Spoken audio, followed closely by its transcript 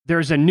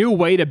There's a new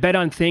way to bet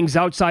on things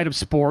outside of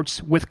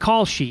sports with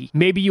Kalshi.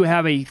 Maybe you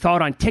have a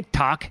thought on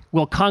TikTok.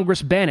 Will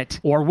Congress ban it?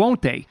 Or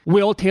won't they?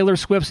 Will Taylor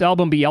Swift's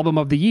album be Album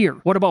of the Year?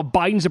 What about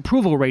Biden's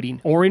approval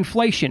rating? Or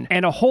inflation?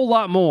 And a whole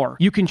lot more.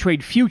 You can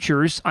trade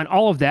futures on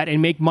all of that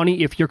and make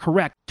money if you're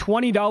correct.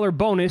 $20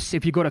 bonus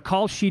if you go to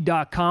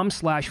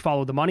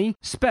kalshi.com/followthemoney,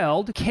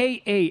 spelled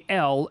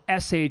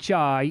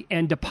KALSHI,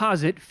 and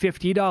deposit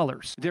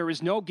 $50. There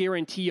is no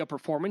guarantee of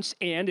performance,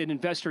 and an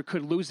investor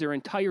could lose their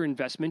entire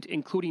investment,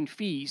 including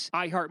fees.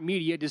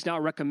 iHeartMedia does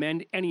not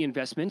recommend any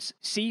investments.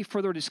 See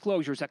further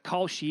disclosures at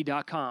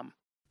kalshi.com.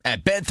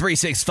 At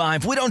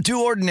Bet365, we don't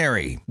do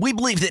ordinary. We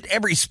believe that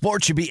every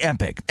sport should be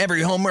epic.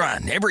 Every home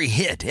run, every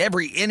hit,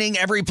 every inning,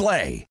 every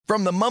play.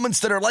 From the moments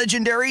that are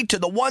legendary to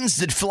the ones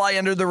that fly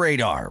under the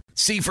radar.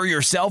 See for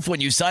yourself when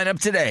you sign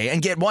up today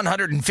and get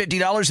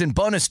 $150 in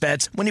bonus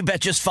bets when you bet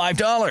just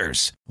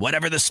 $5.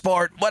 Whatever the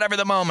sport, whatever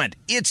the moment,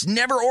 it's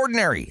never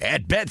ordinary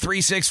at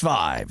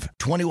Bet365.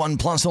 21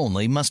 plus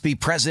only. Must be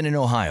present in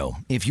Ohio.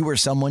 If you or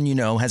someone you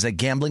know has a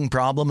gambling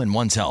problem and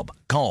wants help,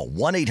 call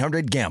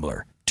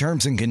 1-800-GAMBLER.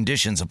 Terms and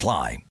conditions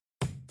apply.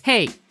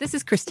 Hey, this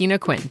is Christina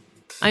Quinn.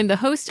 I'm the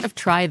host of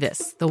Try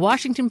This, the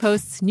Washington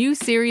Post's new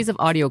series of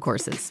audio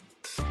courses.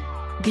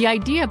 The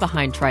idea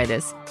behind Try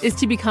This is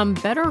to become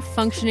better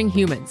functioning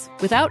humans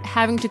without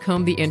having to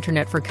comb the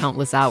internet for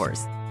countless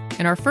hours.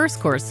 In our first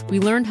course,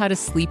 we learned how to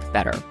sleep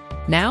better.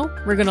 Now,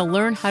 we're going to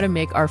learn how to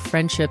make our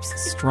friendships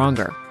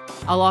stronger.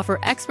 I'll offer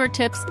expert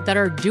tips that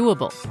are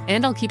doable,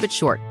 and I'll keep it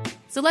short.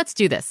 So let's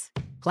do this.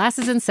 Class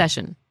is in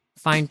session.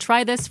 Find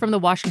Try This from the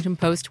Washington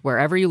Post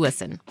wherever you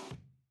listen.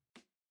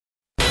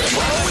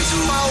 Always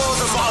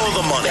follow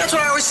the money. That's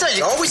what I always say.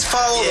 You always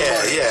follow the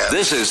money. Yeah.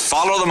 This is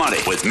Follow the Money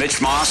with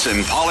Mitch Moss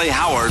and Paulie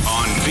Howard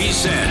on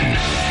VSiN.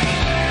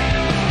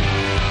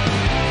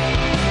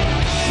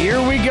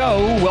 Here we go.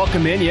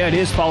 Welcome in. Yeah, it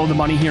is Follow the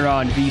Money here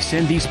on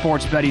VSiN, the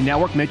Sports Betting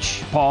Network.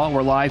 Mitch, Paul,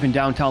 we're live in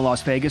downtown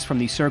Las Vegas from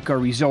the Circa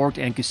Resort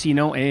and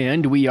Casino,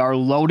 and we are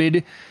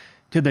loaded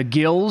to the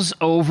gills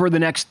over the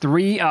next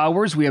 3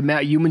 hours. We have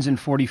Matt Youmans in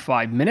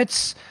 45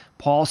 minutes.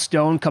 Paul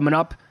Stone coming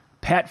up.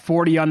 Pat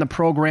Forty on the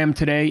program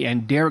today.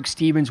 And Derek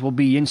Stevens will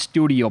be in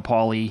studio,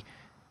 Paulie,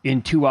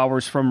 in 2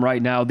 hours from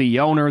right now. The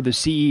owner, the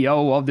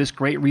CEO of this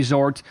great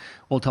resort.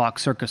 We'll talk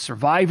Circa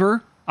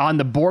Survivor. On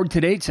the board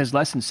today, it says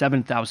less than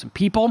 7,000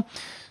 people.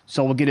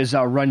 So we'll get his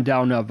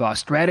rundown of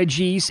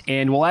strategies.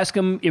 And we'll ask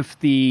him if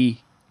the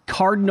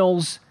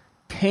Cardinals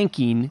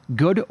tanking,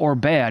 good or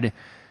bad,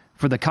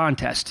 for the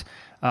contest.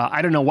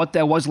 I don't know what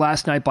that was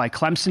last night by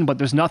Clemson, but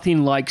there's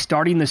nothing like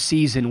starting the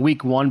season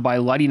week one by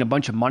lighting a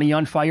bunch of money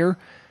on fire.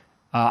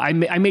 I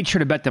made sure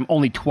to bet them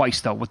only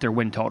twice, though, with their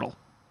win total.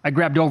 I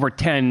grabbed over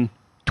 10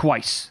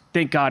 twice.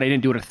 Thank God I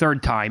didn't do it a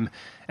third time.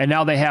 And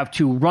now they have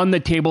to run the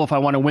table if I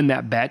want to win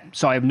that bet,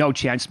 so I have no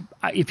chance.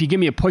 If you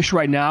give me a push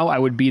right now, I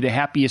would be the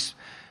happiest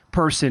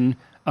person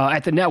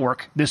at the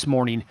network this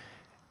morning.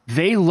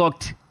 They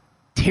looked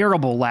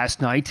terrible last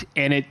night,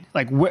 and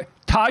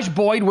Taj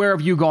Boyd, where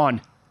have you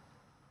gone?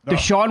 No.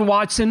 Deshaun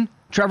Watson,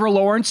 Trevor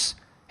Lawrence.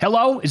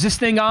 Hello, is this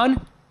thing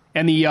on?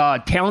 And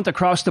the talent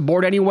across the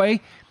board anyway.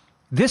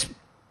 This,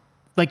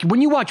 when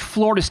you watch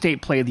Florida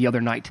State play the other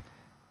night,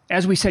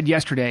 as we said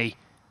yesterday,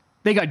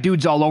 they got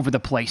dudes all over the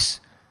place.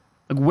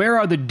 Where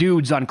are the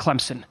dudes on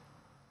Clemson?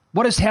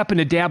 What has happened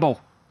to Dabo?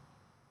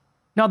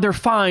 Now, they're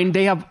fine.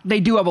 They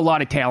do have a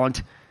lot of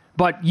talent.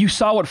 But you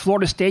saw what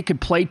Florida State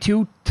could play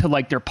to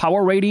their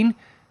power rating.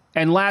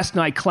 And last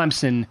night,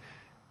 Clemson,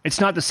 it's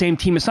not the same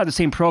team. It's not the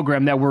same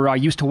program that we're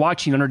used to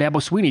watching under Dabo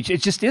Swinney. It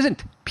just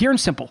isn't. Pure and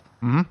simple.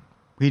 Mm-hmm.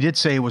 He did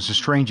say it was the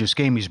strangest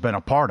game he's been a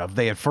part of.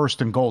 They had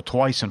first and goal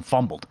twice and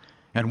fumbled.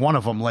 And one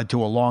of them led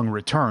to a long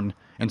return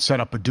and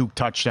set up a Duke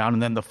touchdown.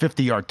 And then the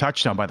 50-yard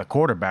touchdown by the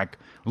quarterback,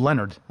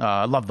 Leonard.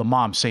 I love the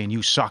mom saying,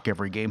 "You suck"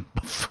 every game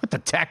with the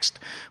text.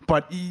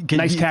 But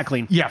nice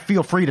tackling. Yeah,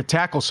 feel free to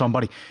tackle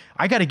somebody.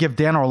 I got to give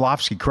Dan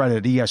Orlovsky credit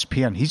at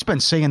ESPN. He's been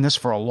saying this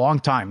for a long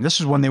time. This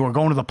is when they were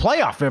going to the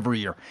playoff every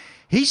year.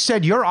 He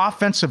said, your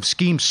offensive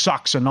scheme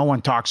sucks and no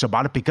one talks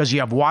about it because you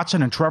have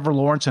Watson and Trevor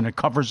Lawrence and it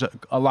covers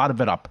a lot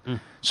of it up.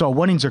 So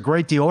winning's a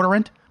great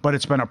deodorant, but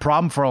it's been a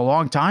problem for a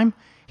long time.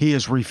 He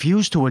has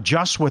refused to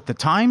adjust with the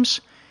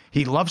times.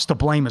 He loves to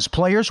blame his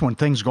players when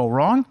things go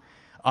wrong.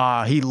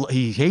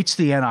 He hates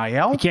the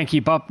NIL. He can't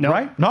keep up, no?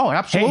 Right? No,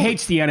 absolutely. He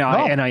hates the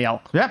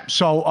NIL. Yep.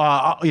 So,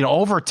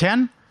 over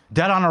 10,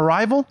 dead on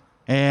arrival.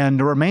 And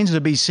it remains to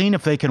be seen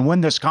if they can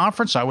win this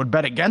conference. I would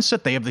bet against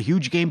it. They have the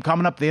huge game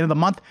coming up at the end of the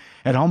month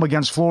at home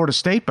against Florida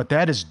State. But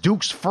that is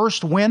Duke's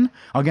first win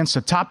against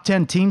a top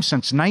 10 team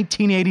since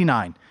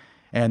 1989.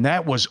 And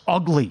that was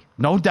ugly.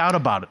 No doubt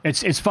about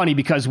it. It's funny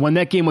because when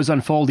that game was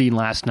unfolding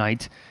last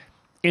night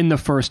in the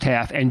first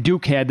half, and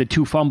Duke had the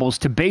 2 fumbles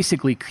to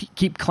basically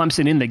keep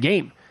Clemson in the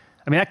game.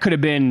 I mean, that could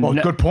have been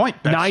good point.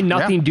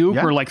 9-0 Duke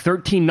or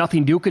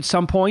 13-0 Duke at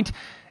some point.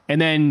 And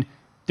then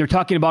they're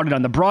talking about it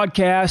on the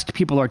broadcast.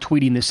 People are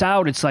tweeting this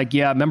out. It's like,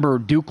 yeah, remember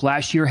Duke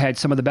last year had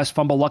some of the best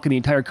fumble luck in the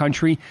entire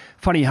country.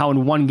 Funny how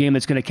in one game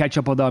that's going to catch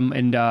up with them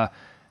and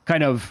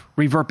kind of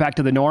revert back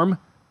to the norm.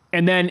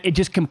 And then it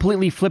just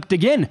completely flipped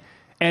again.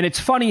 And it's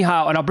funny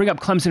how, and I'll bring up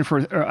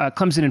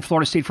Clemson and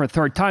Florida State for a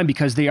third time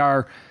because they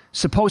are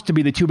supposed to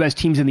be the two best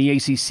teams in the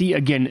ACC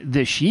again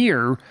this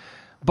year.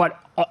 But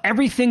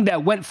everything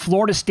that went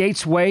Florida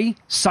State's way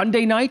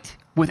Sunday night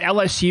with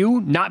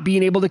LSU not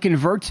being able to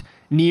convert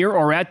near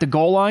or at the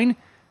goal line,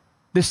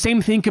 the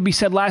same thing could be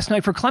said last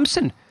night for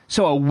Clemson.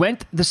 So it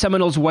went the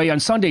Seminoles' way on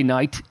Sunday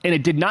night, and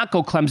it did not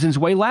go Clemson's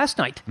way last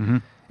night. Mm-hmm.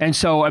 And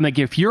so, I'm like,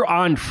 if you're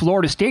on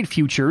Florida State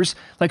futures,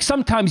 like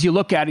sometimes you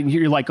look at it and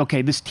you're like,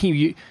 okay, this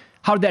team,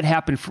 how did that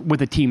happen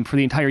with a team for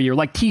the entire year?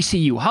 Like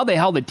TCU. How the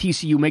hell did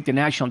TCU make the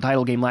national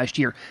title game last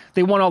year?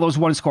 They won all those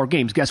one-score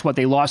games. Guess what?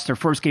 They lost their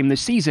first game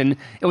this season.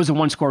 It was a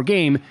one-score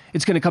game.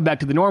 It's going to come back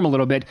to the norm a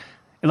little bit.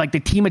 Like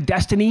the team of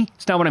destiny,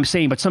 it's not what I'm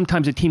saying, but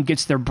sometimes a team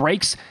gets their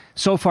breaks.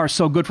 So far,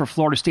 so good for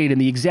Florida State, and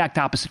the exact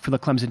opposite for the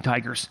Clemson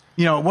Tigers.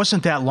 You know, it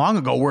wasn't that long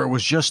ago where it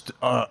was just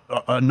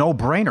a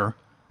no-brainer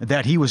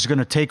that he was going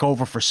to take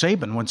over for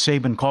Saban when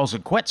Saban calls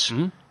it quits.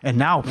 Mm-hmm. And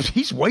now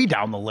he's way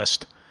down the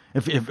list.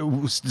 If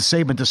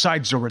Saban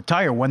decides to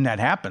retire when that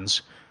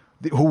happens,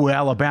 who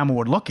Alabama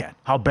would look at,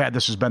 how bad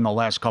this has been the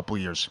last couple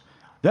of years.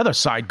 The other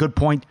side, good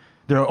point,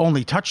 their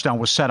only touchdown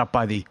was set up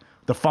by the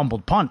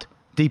fumbled punt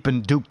deep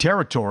in Duke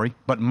territory,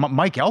 but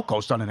Mike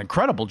Elko's done an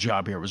incredible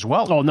job here as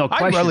well. Oh, no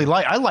question.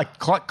 I like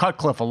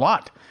Cutcliffe a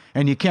lot,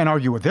 and you can't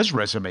argue with his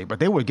resume, but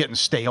they were getting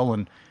stale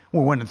and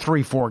were winning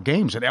 3-4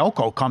 games, and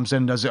Elko comes in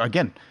and does it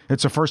again.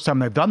 It's the first time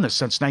they've done this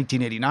since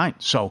 1989,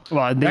 so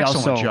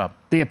excellent job.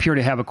 They appear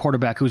to have a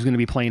quarterback who's going to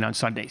be playing on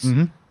Sundays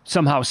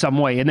somehow, some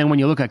way. And then when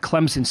you look at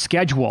Clemson's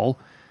schedule,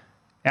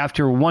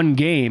 after one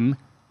game,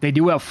 they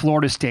do have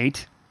Florida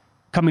State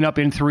coming up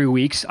in 3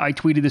 weeks. I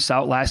tweeted this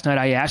out last night.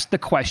 I asked the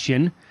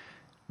question,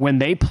 when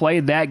they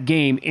play that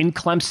game in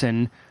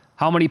Clemson,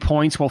 how many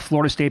points will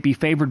Florida State be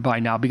favored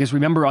by now? Because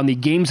remember, on the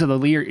games of the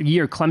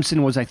year,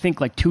 Clemson was, I think,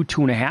 like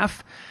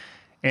 2.5.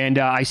 And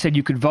I said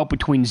you could vote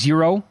between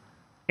 0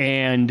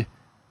 and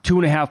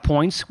 2.5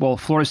 points. Will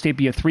Florida State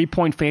be a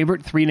 3-point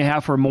favorite,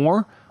 3.5 or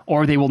more,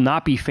 or they will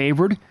not be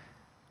favored?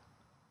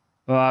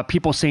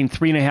 People saying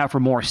 3.5 or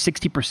more.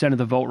 60% of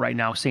the vote right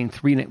now saying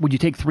 3. Would you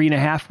take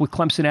 3.5 with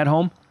Clemson at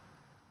home?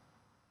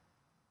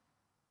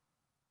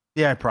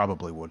 Yeah, I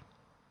probably would.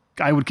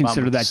 I would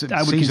consider that.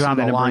 I would consider that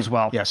number as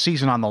well. Yeah,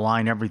 season on the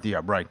line, everything.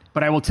 Yeah, right.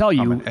 But I will tell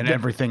you, and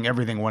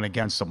everything went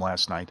against them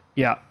last night.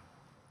 Yeah,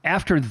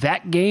 after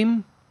that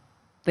game,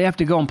 they have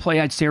to go and play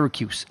at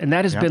Syracuse, and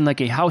that has been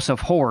like a house of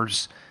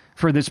horrors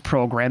for this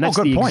program. That's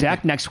the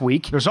exact next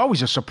week. There's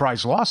always a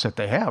surprise loss that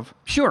they have.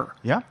 Sure.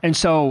 Yeah. And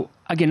so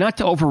again, not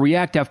to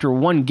overreact after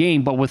one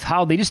game, but with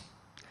how they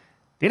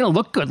didn't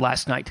look good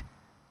last night.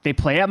 They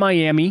play at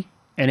Miami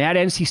and at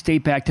NC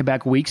State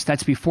back-to-back weeks.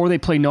 That's before they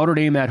play Notre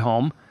Dame at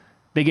home.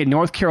 They get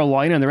North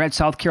Carolina, and they're at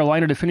South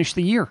Carolina to finish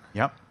the year.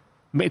 Yep.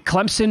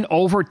 Clemson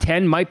over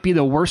 10 might be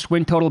the worst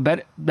win total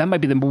bet. That might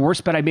be the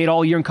worst bet I made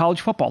all year in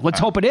college football. Let's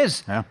hope it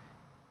is. Yeah.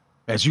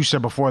 As you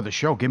said before the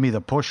show, give me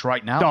the push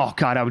right now. Oh,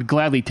 God, I would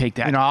gladly take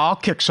that. You know, I'll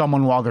kick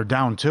someone while they're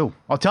down, too.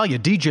 I'll tell you,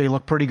 DJ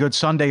looked pretty good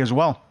Sunday as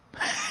well.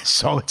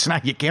 So it's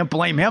not, you can't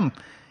blame him.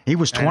 He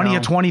was 20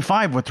 of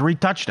 25 with 3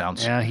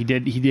 touchdowns. Yeah, he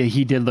did.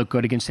 He did look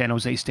good against San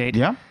Jose State.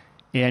 Yeah.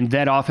 And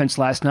that offense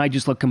last night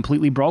just looked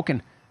completely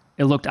broken.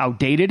 It looked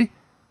outdated.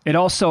 It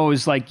also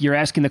is like you're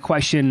asking the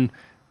question,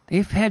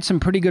 they've had some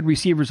pretty good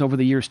receivers over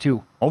the years,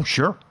 too. Oh,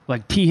 sure.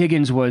 Like T.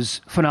 Higgins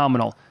was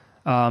phenomenal.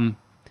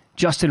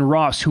 Justin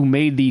Ross, who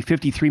made the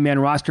 53-man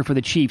roster for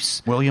the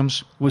Chiefs.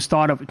 Williams. Was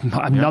thought of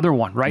another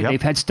one, right? Yep.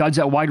 They've had studs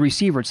at wide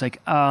receiver. It's like,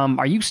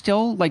 are you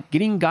still like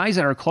getting guys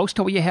that are close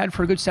to what you had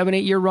for a good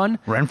 7-8 year run?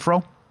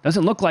 Renfro.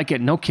 Doesn't look like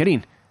it. No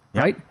kidding.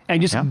 Yep. Right?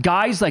 And just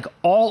guys like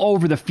all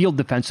over the field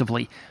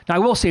defensively. Now, I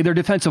will say their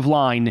defensive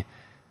line,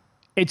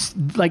 it's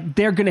like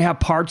they're going to have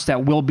parts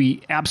that will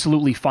be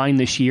absolutely fine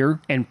this year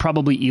and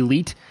probably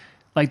elite.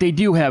 Like they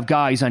do have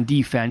guys on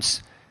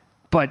defense,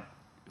 but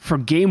for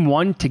game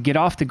one to get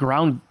off the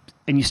ground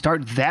and you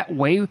start that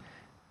way,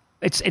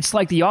 it's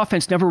like the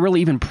offense never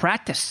really even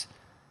practiced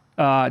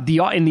in the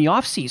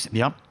offseason.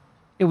 Yep.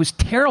 It was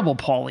terrible,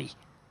 Paulie.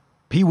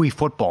 Pee-wee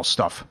football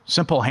stuff,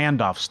 simple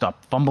handoff stuff,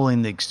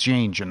 fumbling the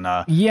exchange, and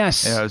not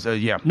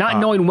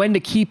knowing when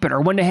to keep it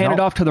or when to hand it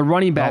off to the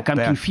running back. I'm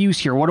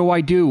confused here. What do I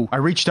do? I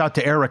reached out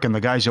to Eric and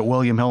the guys at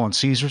William Hill and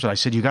Caesars, and I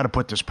said, you got to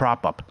put this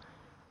prop up.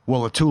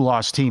 Will a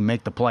 2-loss team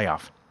make the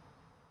playoff?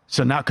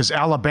 So now, because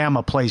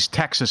Alabama plays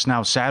Texas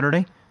now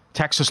Saturday,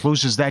 Texas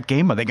loses that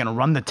game. Are they going to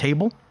run the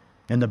table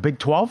in the Big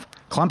 12?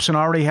 Clemson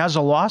already has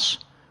a loss.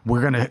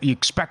 We're going to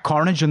expect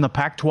carnage in the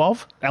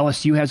Pac-12.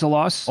 LSU has a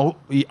loss.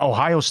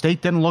 Ohio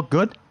State didn't look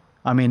good.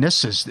 I mean,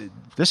 this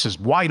is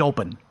wide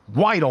open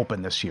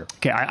this year.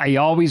 Okay, I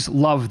always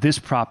love this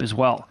prop as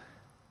well.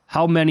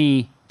 How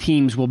many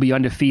teams will be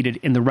undefeated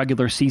in the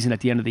regular season at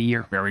the end of the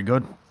year? Very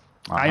good.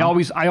 I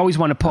always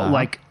want to put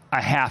like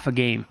a half a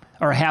game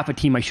or half a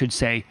team, I should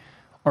say,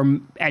 or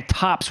at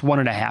tops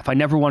 1.5. I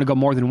never want to go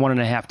more than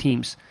 1.5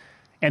 teams.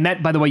 And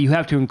that, by the way, you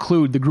have to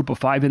include the group of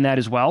 5 in that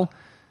as well.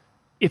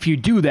 If you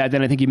do that,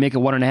 then I think you make it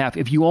 1.5.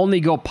 If you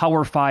only go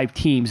Power 5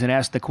 teams and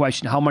ask the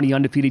question, how many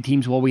undefeated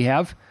teams will we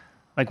have?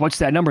 Like, what's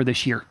that number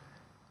this year?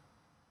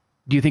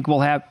 Do you think we'll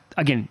have,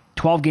 again,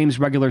 12 games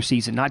regular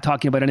season, not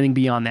talking about anything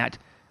beyond that?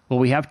 Will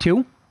we have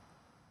 2?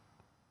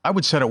 I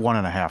would set it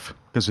 1.5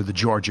 because of the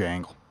Georgia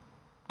angle.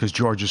 Because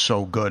Georgia's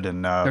so good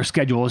and their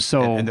schedule is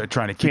so and they're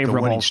trying to keep favorable.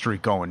 the winning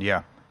streak going.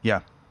 Yeah.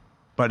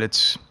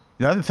 But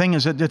the other thing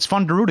is that it's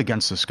fun to root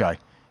against this guy.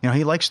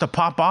 He likes to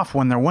pop off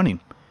when they're winning,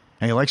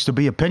 and he likes to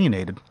be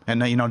opinionated.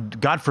 And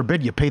God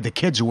forbid you pay the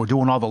kids who are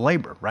doing all the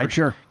labor, right? For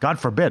sure. God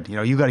forbid.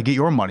 You got to get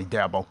your money,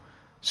 Dabo.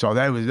 So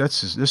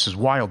this is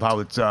wild how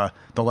it's the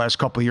last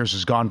couple of years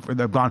has gone.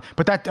 They've gone,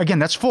 but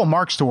that's full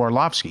marks to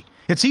Orlovsky.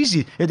 It's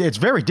easy. It's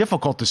very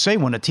difficult to say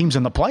when a team's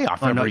in the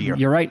playoff every year.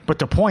 You're right. But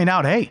to point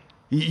out, hey,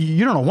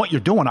 you don't know what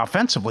you're doing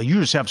offensively. You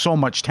just have so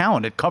much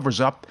talent. It covers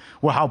up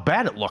how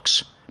bad it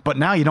looks. But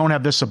now you don't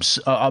have this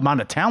amount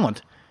of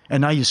talent,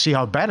 and now you see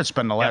how bad it's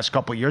been the last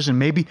couple of years, and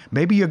maybe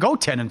you go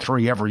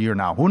 10-3 every year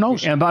now. Who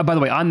knows? And by the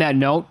way, on that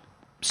note,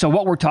 so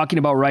what we're talking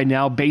about right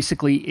now,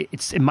 basically,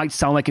 it might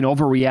sound like an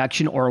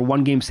overreaction or a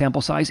one-game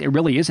sample size. It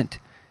really isn't.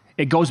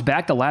 It goes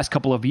back the last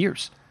couple of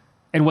years,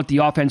 and what the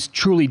offense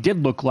truly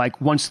did look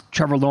like once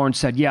Trevor Lawrence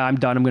said, "Yeah, I'm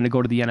done. I'm going to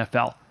go to the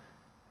NFL."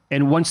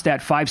 And once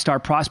that 5-star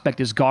prospect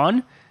is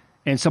gone,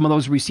 and some of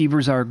those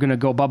receivers are going to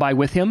go bye-bye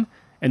with him,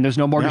 and there's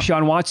no more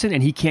Deshaun Watson,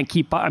 and he can't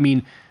keep up. I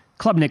mean,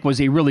 Klubnik was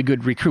a really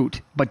good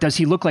recruit, but does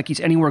he look like he's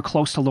anywhere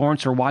close to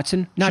Lawrence or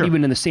Watson? Not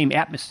even in the same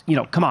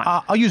atmosphere. Come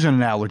on. I'll use an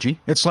analogy.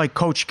 It's like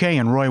Coach K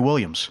and Roy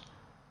Williams.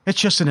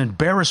 It's just an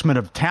embarrassment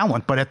of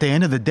talent, but at the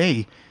end of the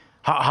day,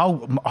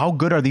 how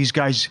good are these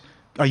guys?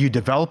 Are you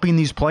developing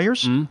these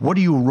players? Mm-hmm. What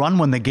do you run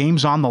when the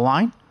game's on the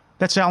line?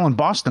 That's Alan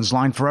Boston's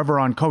line forever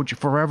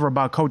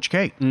about Coach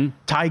K.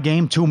 Tie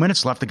game, 2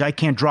 minutes left. The guy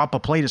can't drop a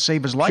play to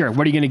save his life. Sure.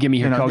 What are you going to give me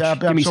here,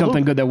 Coach? Give me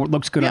something good that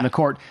looks good on the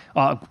court.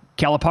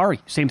 Calipari,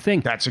 same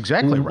thing. That's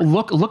exactly right.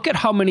 Look at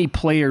how many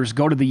players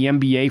go to the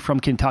NBA from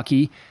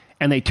Kentucky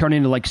and they turn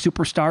into like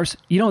superstars.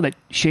 You know that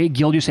Shai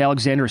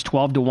Gilgeous-Alexander is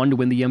 12-1 to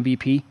win the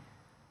MVP?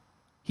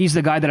 He's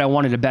the guy that I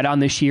wanted to bet on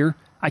this year.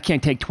 I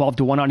can't take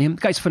 12-1 on him.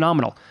 The guy's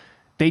phenomenal.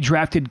 They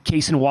drafted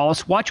Cason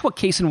Wallace. Watch what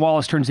Cason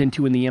Wallace turns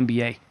into in the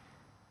NBA.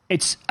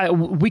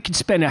 We could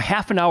spend a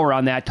half an hour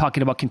on that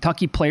talking about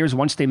Kentucky players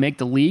once they make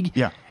the league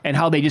and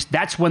how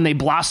that's when they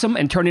blossom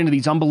and turn into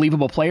these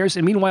unbelievable players.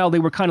 And meanwhile, they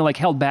were kind of like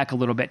held back a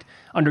little bit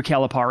under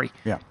Calipari.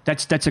 Yeah.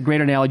 That's a great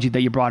analogy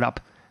that you brought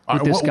up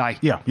with this guy.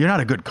 Yeah, you're not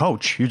a good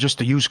coach. You're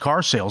just a used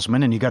car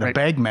salesman and you got a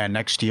bag man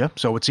next to you.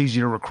 So it's easy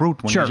to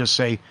recruit when you just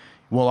say,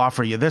 we'll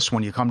offer you this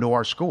when you come to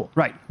our school.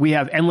 Right. We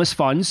have endless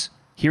funds.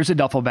 Here's a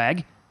duffel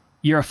bag.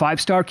 You're a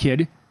 5-star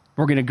kid.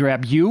 We're going to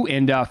grab you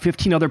and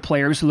 15 other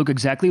players who look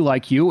exactly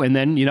like you, and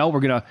then, we're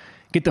going to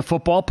get the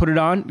football, put it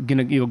on,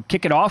 going to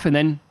kick it off, and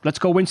then let's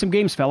go win some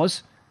games,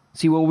 fellas.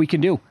 See what we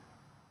can do.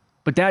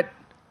 But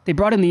they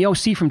brought in the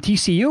OC from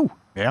TCU.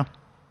 Yeah.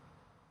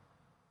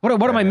 What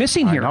am I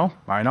missing here?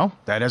 I know.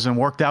 That hasn't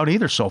worked out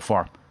either so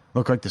far.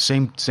 Looked like the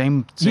same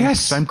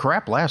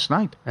crap last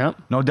night.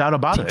 Yep. No doubt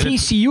about it.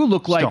 TCU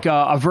looked like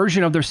a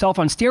version of themselves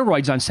on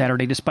steroids on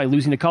Saturday, despite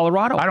losing to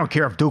Colorado. I don't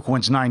care if Duke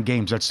wins 9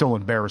 games. That's still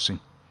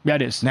embarrassing. Yeah,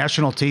 it is.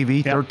 National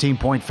TV,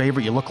 13-point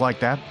favorite. You look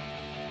like that.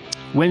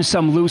 Win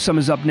some, lose some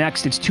is up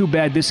next. It's too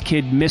bad this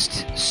kid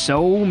missed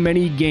so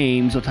many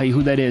games. I'll tell you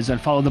who that is on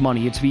Follow the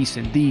Money. It's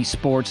VSiN, the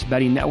Sports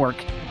Betting Network.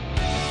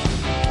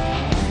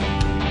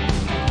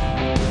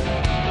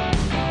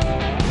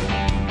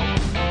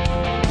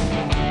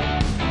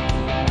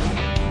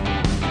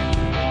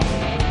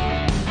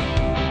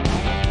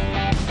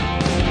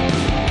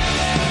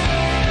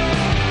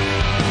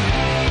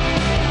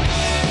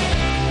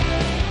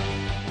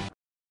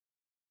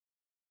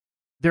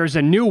 There's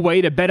a new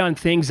way to bet on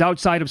things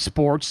outside of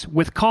sports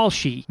with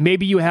Kalshi.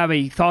 Maybe you have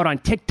a thought on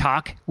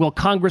TikTok. Will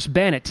Congress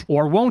ban it?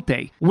 Or won't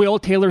they? Will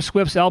Taylor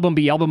Swift's album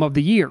be Album of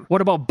the Year? What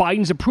about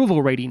Biden's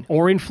approval rating?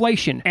 Or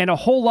inflation? And a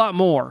whole lot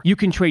more. You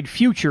can trade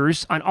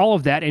futures on all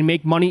of that and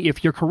make money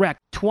if you're correct.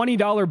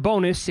 $20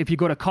 bonus if you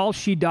go to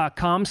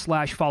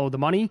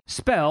kalshi.com/followthemoney,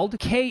 spelled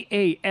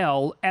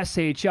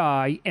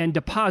KALSHI, and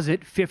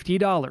deposit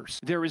 $50.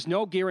 There is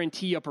no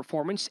guarantee of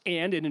performance,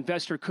 and an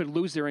investor could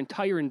lose their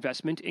entire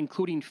investment,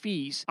 including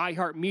fees.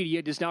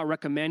 iHeartMedia does not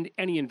recommend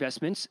any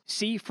investments.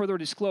 See further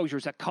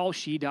disclosures at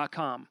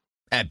kalshi.com.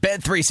 At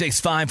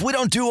Bet365, we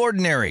don't do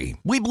ordinary.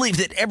 We believe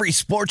that every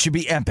sport should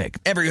be epic.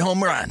 Every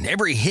home run,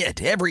 every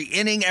hit, every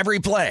inning, every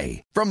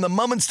play. From the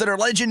moments that are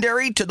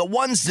legendary to the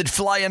ones that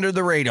fly under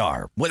the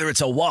radar. Whether it's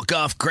a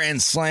walk-off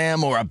grand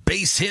slam or a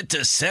base hit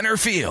to center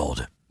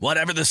field.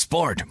 Whatever the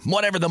sport,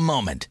 whatever the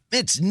moment.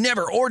 It's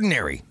never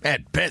ordinary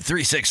at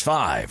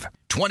Bet365.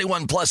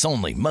 21 plus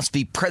only. Must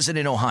be present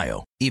in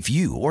Ohio. If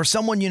you or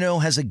someone you know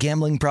has a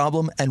gambling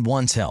problem and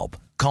wants help,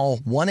 call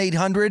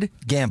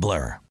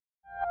 1-800-GAMBLER.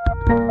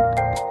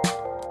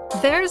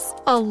 There's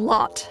a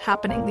lot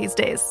happening these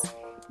days,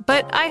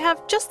 but I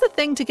have just the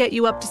thing to get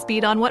you up to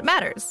speed on what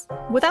matters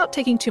without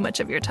taking too much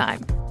of your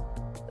time.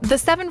 The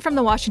 7 from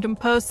the Washington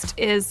Post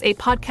is a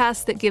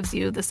podcast that gives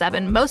you the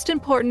 7 most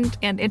important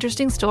and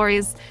interesting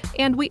stories,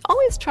 and we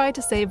always try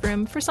to save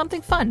room for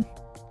something fun.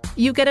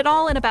 You get it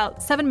all in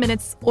about 7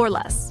 minutes or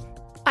less.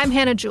 I'm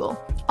Hannah Jewell.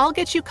 I'll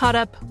get you caught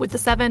up with The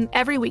 7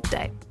 every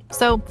weekday.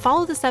 So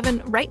follow The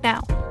 7 right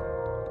now.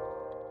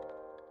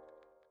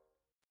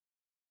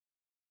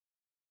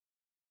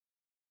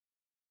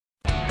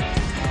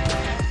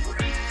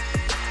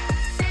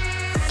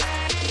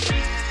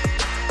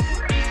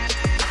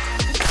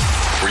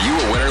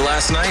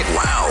 Last night?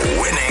 Wow,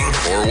 winning.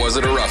 Or was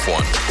it a rough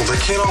one? Well, they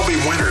can't all be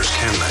winners,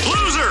 can they?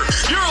 Loser!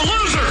 You're a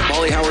loser!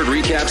 Paulie Howard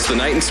recaps the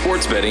night in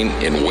sports betting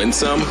in Win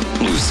Some,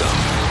 Lose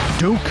Some.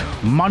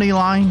 Duke, money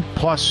line,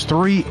 plus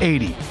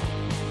 380.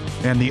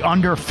 And the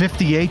under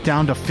 58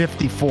 down to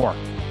 54.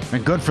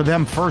 And good for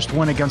them, first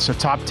win against a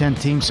top 10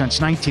 team since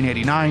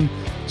 1989.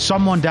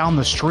 Someone down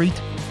the street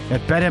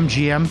at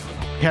BetMGM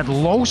had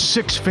low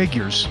six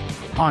figures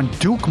on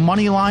Duke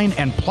money line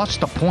and plus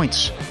the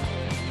points.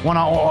 Won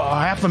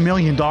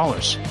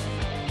 $500,000.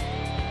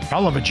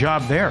 Hell of a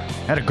job there.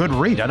 Had a good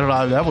read. I don't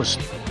know. That was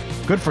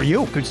good for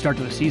you. Good start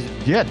to the season.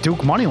 Yeah,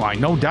 Duke money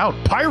line, no doubt.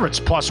 Pirates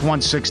plus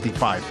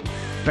 165.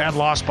 Bad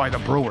loss by the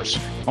Brewers.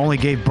 Only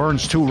gave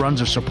Burns 2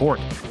 runs of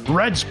support.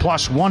 Reds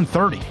plus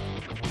 130.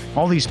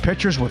 All these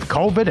pitchers with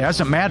COVID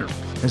hasn't mattered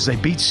as they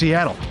beat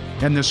Seattle.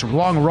 And this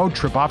long road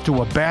trip off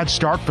to a bad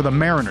start for the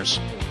Mariners.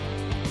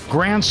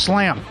 Grand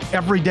Slam.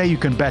 Every day you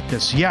can bet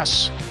this.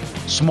 Yes.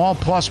 Small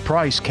plus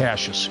price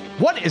cashes.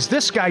 What is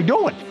this guy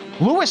doing?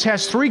 Lewis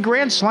has 3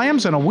 Grand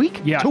Slams in a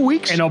week? Yeah. 2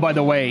 weeks? And oh, by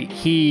the way,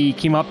 he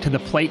came up to the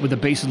plate with the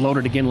bases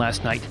loaded again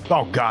last night.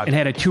 Oh, God. And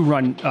had a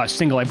 2-run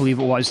single, I believe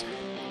it was.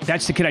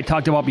 That's the kid I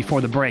talked about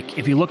before the break.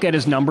 If you look at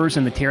his numbers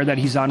and the tear that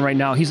he's on right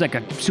now, he's like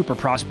a super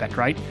prospect,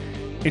 right?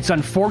 It's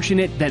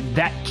unfortunate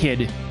that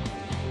kid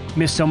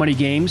missed so many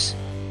games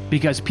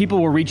because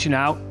people were reaching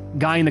out.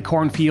 Guy in the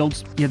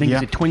cornfields, I think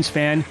he's a Twins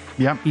fan.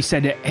 Yeah. He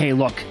said, hey,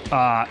 look,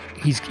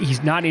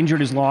 he's not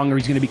injured as long, or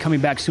he's going to be coming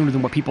back sooner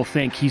than what people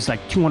think. He's like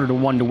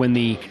 200-1 to win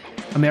the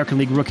American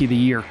League Rookie of the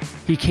Year.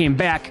 He came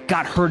back,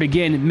 got hurt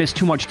again, missed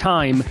too much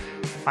time.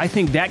 I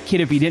think that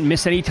kid, if he didn't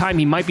miss any time,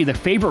 he might be the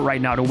favorite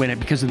right now to win it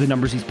because of the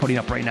numbers he's putting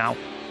up right now.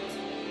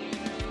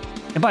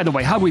 And by the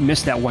way, how did we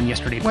miss that one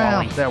yesterday,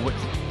 Paulie?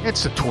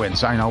 It's the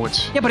Twins. I know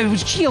it's... Yeah, but it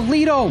was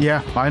Giolito.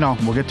 Yeah, I know.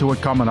 We'll get to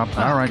it coming up.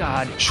 Oh, all right.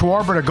 God.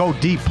 Schwarber to go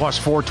deep plus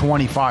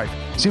 425.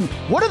 See,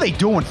 what are they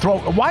doing?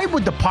 Why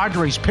would the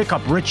Padres pick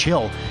up Rich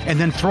Hill and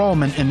then throw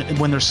him in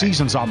when their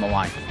season's on the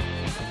line?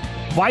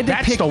 Why'd they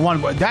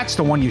That's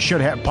the one you should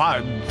have.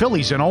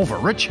 Phillies and over.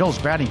 Rich Hill's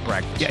batting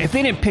practice. Yeah, if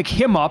they didn't pick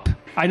him up,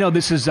 I know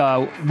this is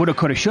woulda,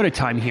 coulda, shoulda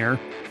time here.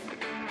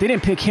 They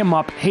didn't pick him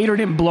up. Hader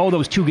didn't blow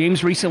those 2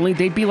 games recently.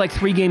 They'd be like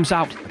 3 games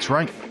out. That's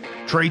right.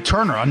 Trey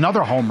Turner,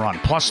 another home run,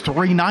 plus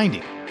 390.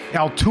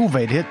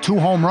 Altuve hit 2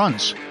 home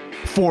runs,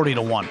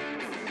 40-1.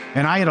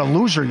 And I had a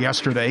loser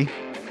yesterday.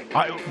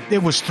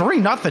 It was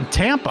 3-0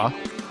 Tampa,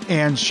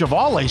 and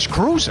Chevalier's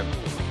cruising.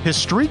 His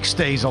streak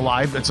stays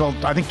alive. It's,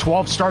 I think,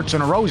 12 starts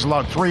in a row. He's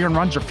allowed 3 earned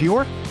runs or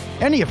fewer.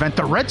 Any event,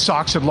 the Red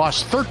Sox had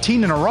lost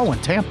 13 in a row in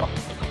Tampa.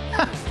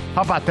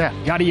 How about that?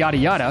 Yada, yada,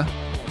 yada.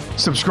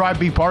 Subscribe,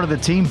 be part of the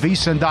team,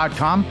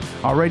 vsin.com.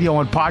 Our radio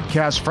and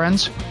podcast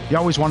friends. You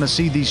always want to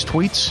see these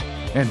tweets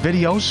and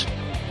videos.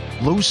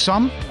 Lose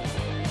some.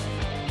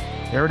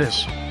 There it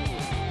is.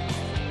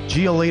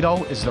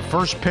 Giolito is the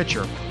first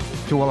pitcher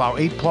to allow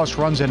 8+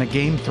 runs in a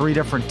game, 3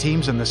 different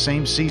teams in the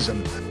same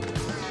season.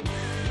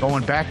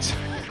 Going back,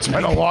 it's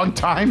been a long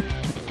time.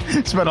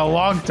 It's been a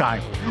long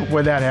time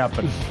when that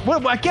happened.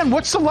 Well, again,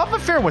 what's the love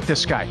affair with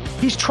this guy?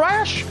 He's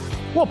trash.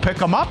 We'll pick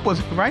him up,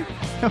 right?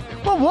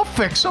 Well, we'll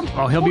fix him.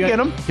 Oh, we'll get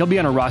him. He'll be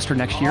on a roster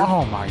next year.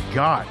 Oh, my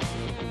God.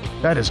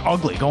 That is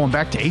ugly, going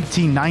back to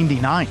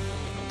 1899.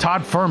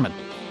 Todd Furman.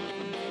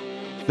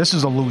 This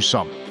is a lose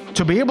some.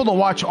 To be able to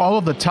watch all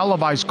of the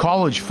televised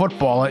college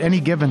football at any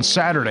given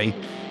Saturday,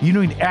 you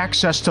need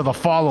access to the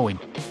following: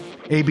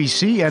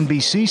 ABC,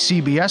 NBC,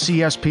 CBS,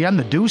 ESPN,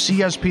 The Deuce,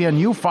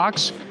 ESPNU,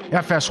 Fox,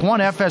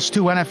 FS1,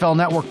 FS2, NFL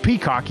Network,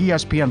 Peacock,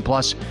 ESPN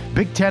Plus,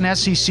 Big Ten,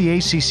 SEC,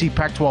 ACC,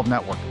 Pac-12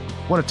 Network.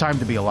 What a time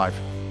to be alive.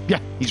 Yeah,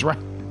 he's right.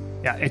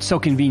 Yeah, it's so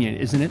convenient,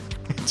 isn't it?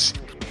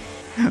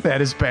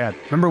 That is bad.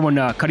 Remember when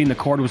cutting the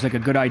cord was like a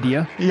good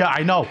idea? Yeah,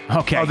 I know.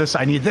 Okay. Oh,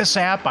 I need this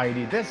app,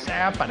 and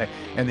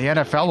the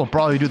NFL will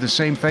probably do the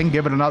same thing,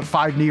 give it another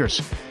 5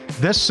 years.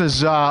 This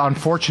is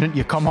unfortunate.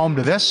 You come home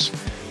to this,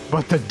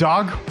 but the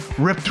dog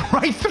ripped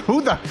right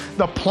through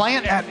the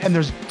plant, and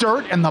there's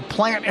dirt and the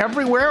plant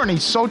everywhere, and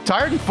he's so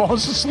tired he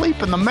falls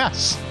asleep in the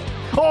mess.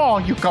 Oh,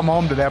 you come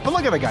home to that. But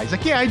look at the guy. He's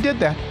like, yeah, I did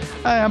that.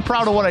 I'm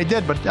proud of what I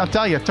did, but I'll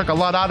tell you, it took a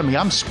lot out of me.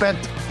 I'm spent.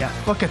 Yeah.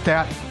 Look at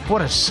that.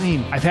 What a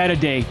scene. I've had a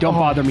day. Don't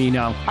bother me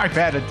now. I've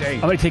had a day.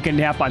 I'm going to take a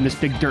nap on this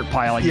big dirt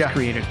pile I just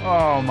created.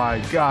 Oh, my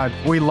God.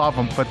 We love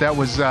him, but that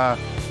was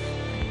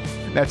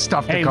that's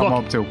tough to come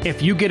home to.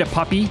 If you get a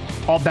puppy,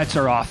 all bets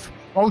are off.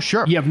 Oh,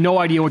 sure. You have no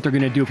idea what they're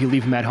going to do if you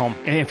leave them at home.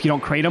 And if you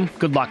don't crate them,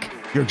 good luck.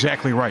 You're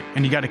exactly right.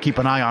 And you got to keep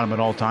an eye on them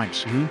at all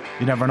times. Mm-hmm.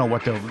 You never know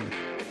what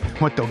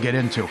they'll get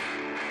into.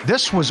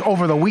 This was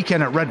over the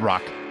weekend at Red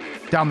Rock,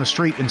 down the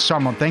street in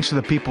Summerlin. Thanks to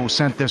the people who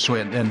sent this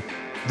in. And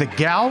the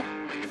gal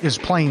is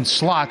playing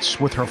slots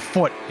with her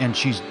foot, and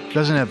she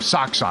doesn't have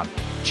socks on.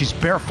 She's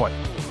barefoot.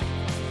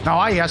 Now,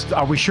 I asked,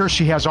 are we sure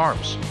she has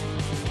arms?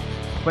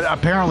 But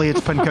apparently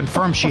it's been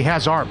confirmed she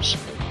has arms.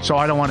 So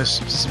I don't want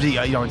to be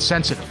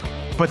insensitive.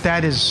 But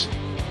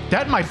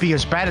that might be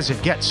as bad as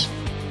it gets.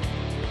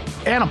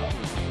 Animal.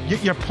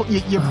 You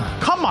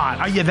come on.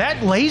 Are you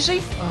that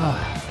lazy?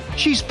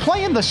 She's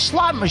playing the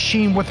slot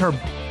machine with her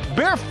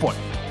bare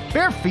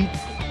feet,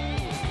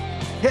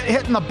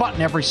 hitting the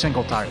button every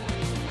single time.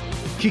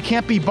 She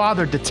can't be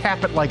bothered to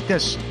tap it like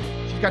this.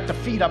 She's got the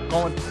feet up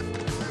going.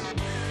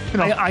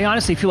 I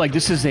honestly feel like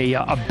this is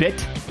a bit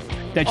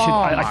that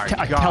should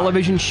a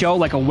television show,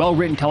 like a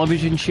well-written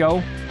television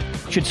show,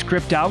 should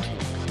script out,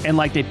 and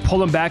like they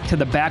pull him back to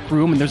the back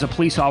room, and there's a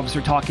police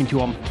officer talking to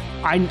him.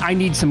 I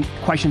need some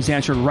questions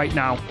answered right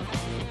now.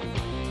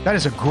 That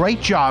is a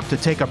great job to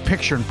take a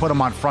picture and put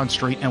him on Front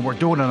Street, and we're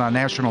doing it on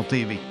national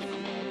TV.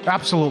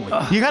 Absolutely.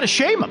 You got to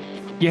shame him.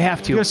 You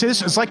have to. You see,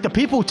 this is like the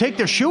people who take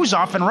their shoes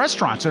off in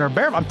restaurants and are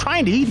bare. I'm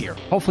trying to eat here.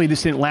 Hopefully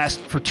this didn't last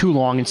for too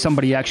long, and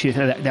somebody actually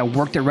that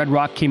worked at Red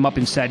Rock came up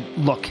and said,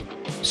 look,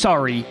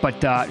 sorry,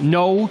 but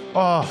no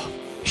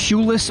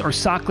shoeless or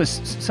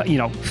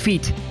sockless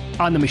feet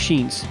on the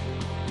machines.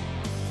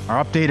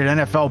 Our updated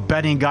NFL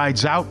betting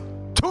guide's out.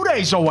 2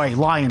 days away,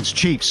 Lions,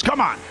 Chiefs. Come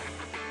on.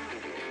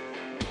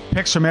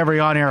 Picks from every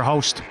on-air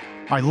host.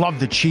 I love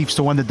the Chiefs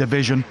to win the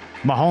division.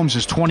 Mahomes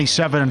is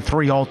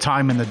 27-3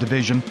 all-time in the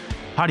division.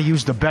 How to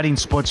use the betting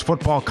splits,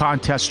 football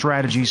contest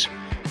strategies.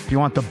 If you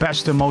want the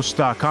best and most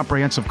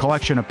comprehensive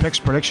collection of picks,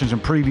 predictions,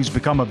 and previews,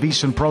 become a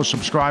VSiN Pro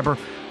subscriber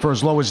for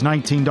as low as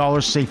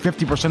 $19. Save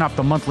 50% off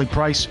the monthly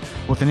price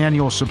with an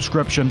annual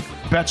subscription.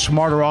 Bet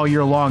smarter all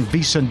year long.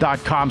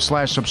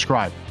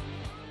 VSiN.com/subscribe.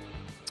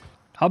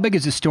 How big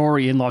is the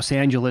story in Los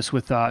Angeles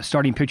with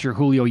starting pitcher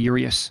Julio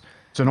Urias?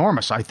 It's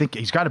enormous. I think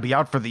he's got to be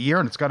out for the year,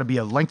 and it's got to be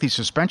a lengthy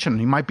suspension, and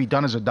he might be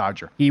done as a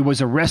Dodger. He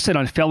was arrested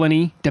on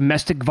felony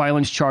domestic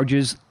violence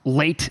charges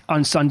late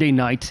on Sunday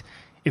night.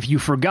 If you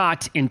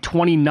forgot, in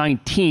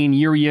 2019,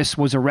 Urias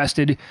was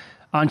arrested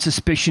on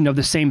suspicion of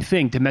the same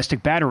thing,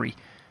 domestic battery.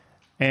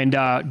 And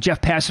Jeff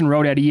Passan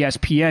wrote at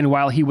ESPN,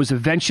 while he was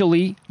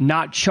eventually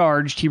not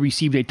charged, he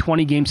received a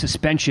 20-game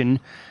suspension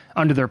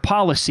under their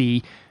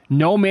policy.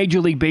 No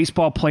Major League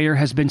Baseball player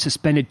has been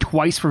suspended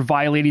twice for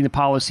violating the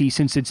policy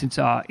since its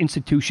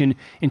institution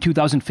in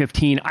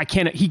 2015.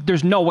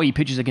 There's no way he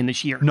pitches again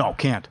this year. No,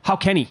 can't. How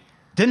can he?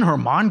 Didn't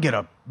Herman get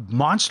a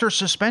monster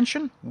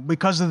suspension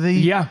because of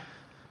the...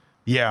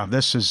 Yeah,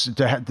 this is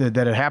that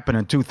it happened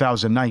in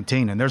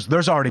 2019, and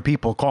there's already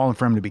people calling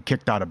for him to be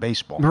kicked out of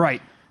baseball.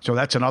 Right. So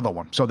that's another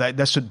one. So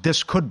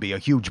this could be a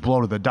huge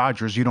blow to the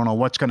Dodgers. You don't know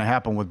what's going to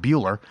happen with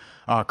Buehler.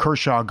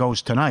 Kershaw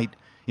goes tonight.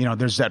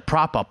 There's that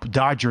prop-up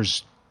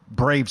Dodgers...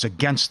 Braves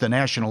against the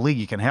National League.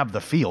 You can have the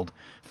field.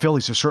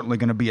 Phillies are certainly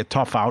going to be a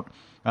tough out.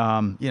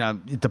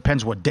 It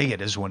depends what day it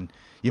is when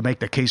you make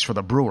the case for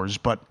the Brewers,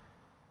 but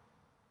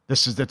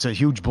that's a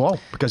huge blow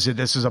because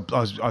this is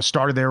a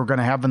starter they were going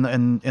to have in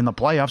the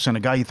playoffs and a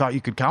guy you thought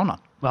you could count on.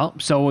 Well,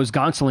 so was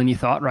Gonsolin, you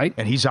thought, right?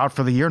 And he's out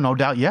for the year, no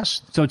doubt,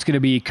 yes. So it's going to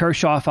be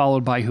Kershaw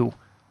followed by who?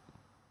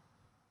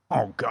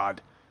 Oh,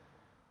 God.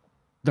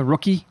 The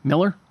rookie,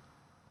 Miller?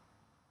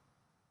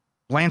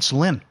 Lance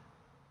Lynn.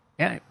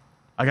 Yeah.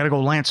 I got to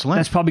go Lance Lynn.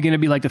 That's probably going to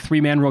be like the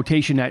three-man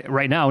rotation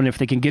right now, and if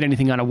they can get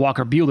anything out of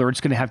Walker Buehler,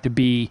 it's going to have to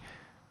be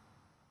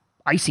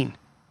icing.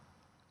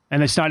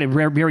 And it's not a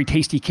very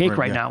tasty cake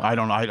right now. I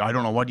don't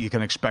know what you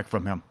can expect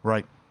from him,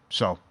 right?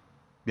 So,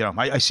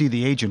 I see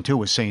the agent,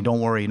 too, is saying, don't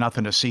worry,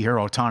 nothing to see here.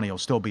 Ohtani will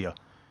still be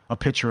a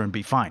pitcher and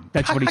be fine.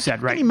 That's what he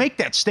said, right? How can he make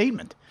that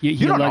statement?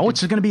 You don't know.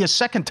 It's going to be a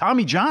second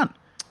Tommy John.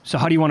 So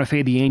how do you want to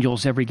fade the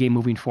Angels every game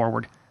moving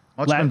forward?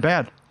 Well, it's been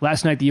bad.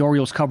 Last night, the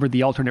Orioles covered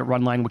the alternate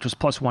run line, which was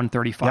plus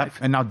 135. Yep.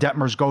 And now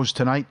Detmers goes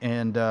tonight,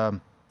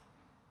 and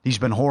he's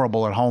been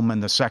horrible at home in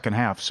the second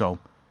half. So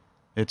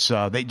it's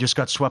they just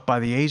got swept by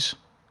the A's,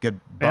 get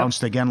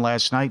bounced again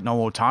last night. No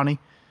Ohtani.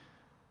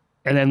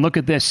 And then look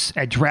at this.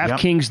 At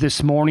DraftKings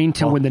this morning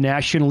to win the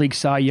National League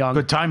Cy Young.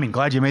 Good timing.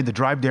 Glad you made the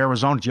drive to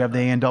Arizona. Did you have the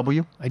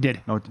A&W? I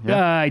did. No,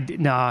 yeah? I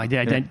did.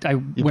 I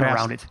went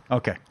around it.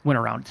 Okay. Went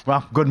around it.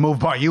 Well, good move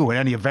by you in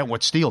any event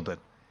what Steele did.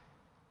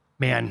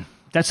 Man,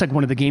 that's like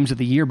one of the games of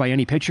the year by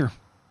any pitcher.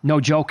 No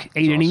joke.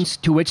 8 innings,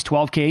 2 hits,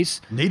 12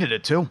 Ks. Needed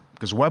it, too,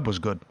 because Webb was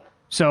good.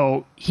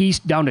 So he's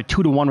down to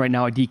 2-1 right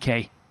now at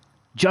DK.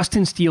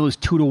 Justin Steele is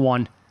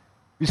 2-1.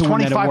 He's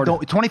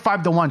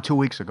 25-1 2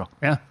 weeks ago.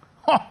 Yeah.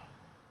 Huh.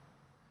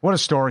 What a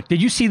story.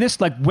 Did you see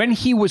this? Like, when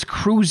he was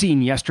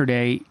cruising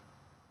yesterday,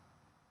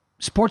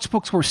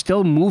 sportsbooks were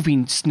still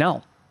moving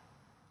Snell.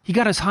 He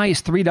got as high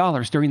as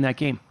 $3 during that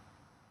game.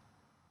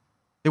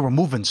 They were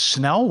moving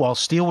Snell while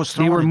Steele was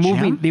throwing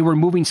They were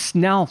moving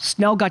Snell.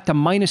 Snell got to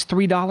minus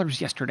 $3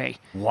 yesterday.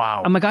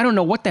 Wow. I'm like, I don't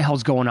know what the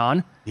hell's going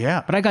on.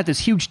 Yeah. But I got this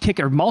huge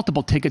ticket, or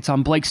multiple tickets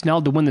on Blake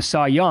Snell to win the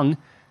Cy Young,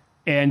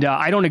 and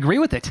I don't agree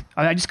with it.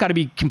 I just got to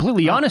be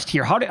completely honest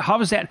here.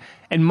 How is that?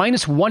 And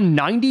minus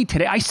 190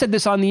 today? I said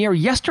this on the air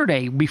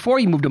yesterday before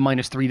he moved to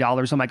minus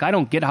 $3. I'm like, I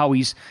don't get how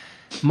he's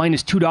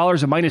minus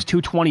 $2 or minus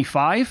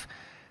 225.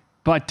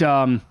 But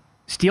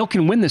Steele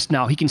can win this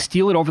now. He can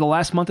steal it over the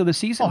last month of the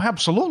season. Oh,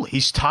 absolutely.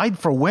 He's tied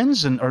for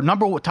wins and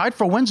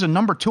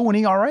number 2 in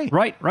ERA.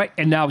 Right.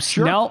 And now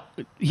Snell,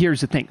 here's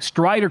the thing.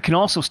 Strider can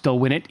also still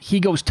win it. He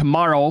goes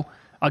tomorrow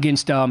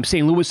against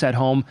St. Louis at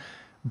home.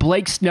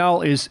 Blake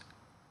Snell is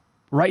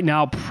right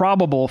now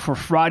probable for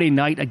Friday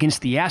night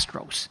against the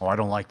Astros. Oh, I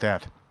don't like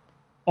that.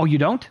 Oh, you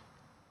don't?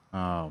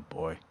 Oh,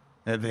 boy.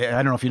 I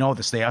don't know if you know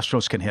this. The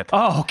Astros can hit.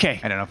 Oh, okay.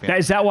 I don't know if you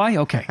Is that why?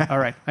 Okay. All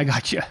right. I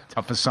got you.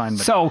 Tough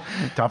assignment. So,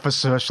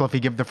 toughest, especially if you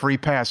give the free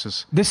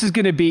passes. This is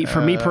going to be, for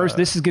me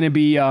personally, this is going to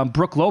be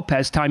Brooke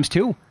Lopez times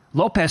 2.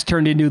 Lopez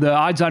turned into the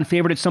odds-on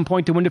favorite at some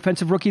point to win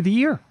Defensive Rookie of the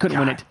Year. Couldn't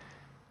win it.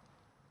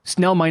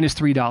 Snell minus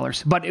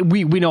 $3. But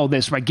we know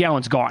this, right?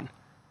 Gallen's gone.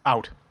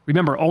 Out.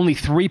 Remember, only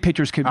 3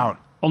 pitchers could. Out.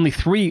 Only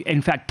 3,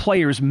 in fact,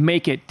 players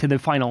make it to the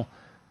final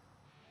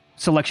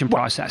selection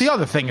process. The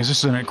other thing is, this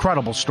is an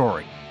incredible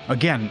story.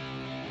 Again,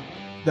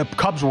 the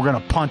Cubs were going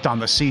to punt on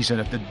the season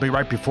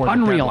right before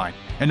the deadline.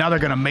 And now they're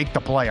going to make the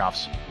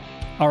playoffs.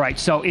 All right,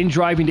 so in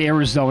driving to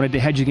Arizona to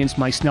hedge against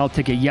my Snell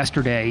ticket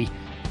yesterday,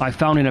 I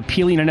found an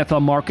appealing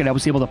NFL market I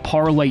was able to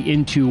parlay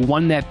into,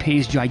 one that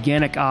pays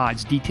gigantic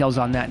odds. Details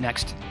on that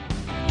next.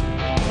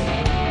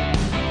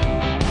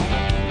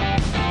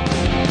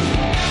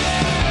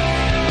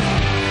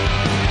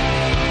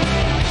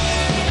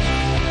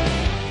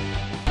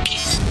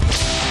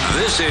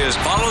 This is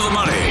Follow the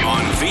Money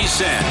on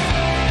VSiN.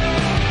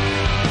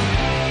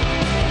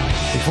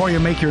 Before you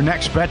make your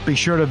next bet, be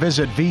sure to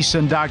visit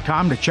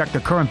vsin.com to check the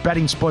current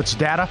betting splits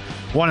data.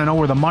 Want to know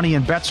where the money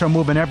and bets are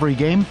moving every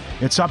game?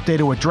 It's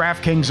updated with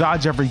DraftKings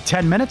odds every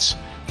 10 minutes.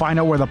 Find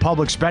out where the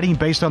public's betting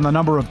based on the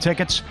number of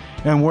tickets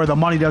and where the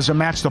money doesn't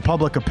match the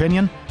public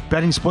opinion.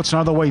 Betting splits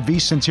another way.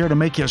 VSiN's here to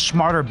make you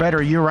smarter,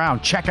 better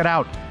year-round. Check it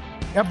out.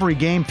 Every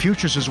game,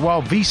 futures as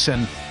well,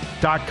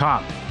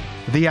 vsin.com.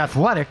 The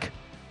Athletic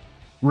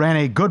ran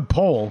a good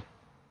poll.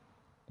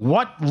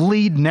 What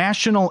lead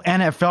national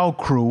NFL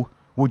crew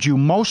would you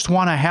most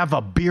want to have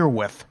a beer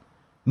with?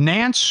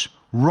 Nance,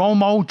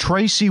 Romo,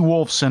 Tracy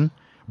Wolfson,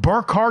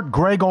 Burkhardt,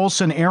 Greg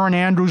Olson, Aaron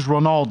Andrews,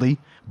 Ronaldi,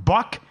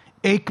 Buck,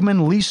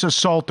 Aikman, Lisa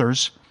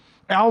Salters,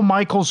 Al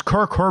Michaels,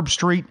 Kirk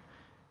Herbstreit,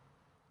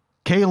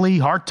 Kaylee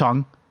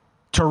Hartung,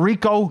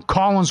 Tarico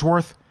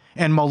Collinsworth,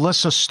 and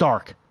Melissa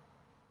Stark.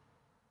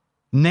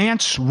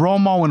 Nance,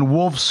 Romo, and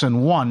Wolfson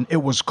won.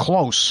 It was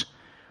close.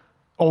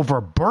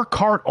 Over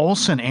Burkhardt,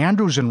 Olson,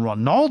 Andrews, and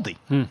Ronaldi.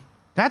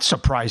 That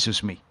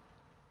surprises me.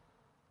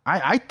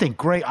 I think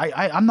Greg.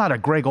 I'm not a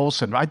Greg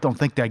Olson. I don't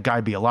think that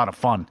guy'd be a lot of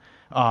fun.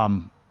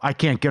 I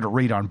can't get a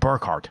read on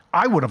Burkhardt.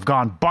 I would have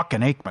gone Buck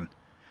and Aikman.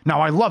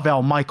 Now I love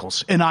Al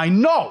Michaels, and I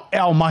know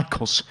Al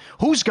Michaels.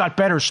 Who's got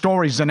better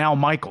stories than Al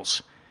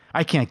Michaels?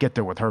 I can't get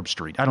there with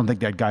Herbstreit. I don't think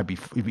that guy'd be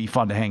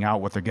fun to hang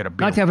out with or get a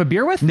beer. Not to have a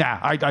beer with? Nah.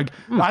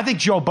 I think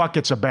Joe Buck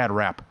gets a bad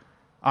rap.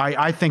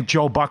 I think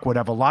Joe Buck would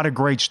have a lot of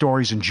great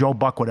stories, and Joe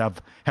Buck would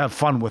have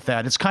fun with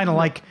that. It's kind of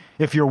like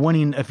if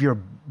you're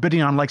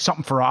bidding on like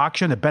something for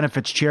auction that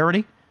benefits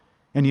charity,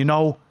 and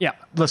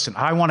listen,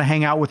 I want to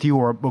hang out with you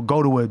or we'll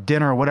go to a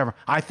dinner or whatever.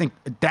 I think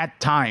at that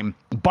time,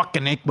 Buck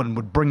and Aikman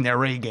would bring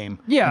their A game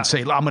and say,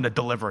 I'm going to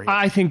deliver here.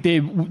 I think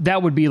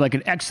that would be like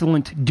an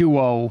excellent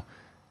duo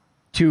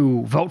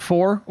to vote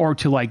for or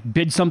to like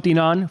bid something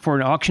on for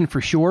an auction for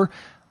sure.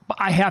 But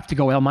I have to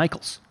go Al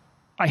Michaels.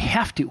 I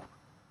have to.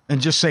 And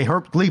just say,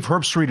 leave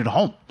Herbstreit at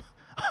home.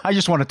 I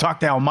just want to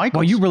talk to Al Michaels.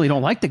 Well, you really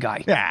don't like the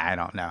guy. Yeah, I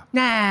don't know.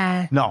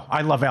 Nah. No,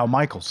 I love Al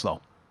Michaels,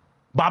 though.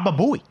 Baba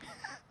Booey.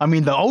 I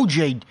mean, the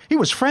OJ, he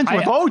was friends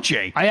with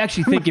OJ. I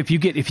actually think if you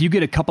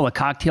get a couple of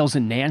cocktails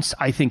in Nance,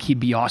 I think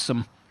he'd be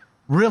awesome.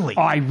 Really?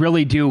 Oh, I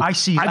really do. I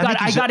see. I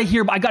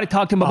got to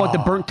talk to him about the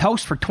burnt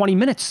toast for 20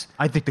 minutes.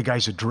 I think the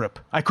guy's a drip.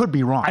 I could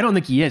be wrong. I don't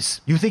think he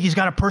is. You think he's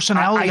got a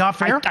personality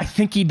off air? I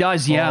think he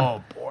does, yeah.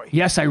 Oh, boy.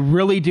 Yes, I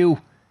really do.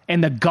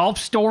 And the golf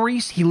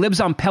stories, he lives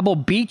on Pebble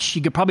Beach.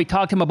 You could probably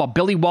talk to him about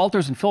Billy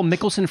Walters and Phil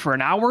Mickelson for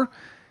an hour.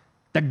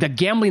 The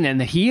gambling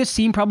that he has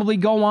seen probably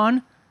go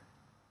on.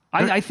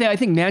 I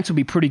think Nance would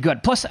be pretty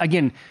good. Plus,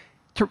 again,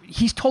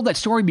 he's told that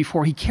story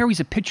before. He carries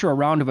a picture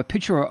around of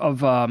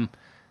burnt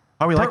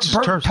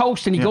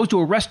toast, and he goes to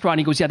a restaurant.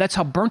 And he goes, yeah, that's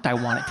how burnt I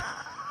want it.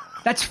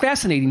 That's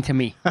fascinating to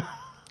me.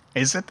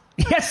 Is it?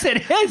 Yes,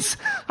 it is.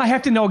 I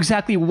have to know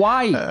exactly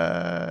why.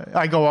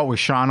 I go out with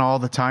Shauna all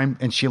the time,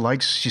 and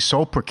she's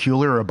so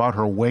peculiar about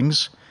her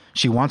wings.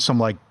 She wants them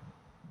like,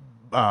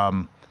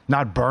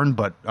 not burned,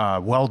 but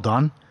well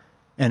done.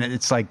 And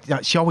it's like,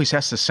 she always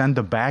has to send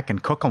them back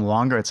and cook them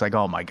longer. It's like,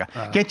 oh my God.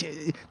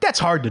 That's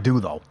hard to do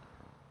though.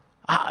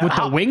 With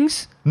the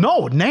wings?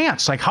 No,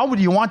 Nance. Like, how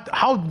do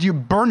you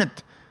burn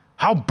it?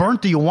 How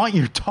burnt do you want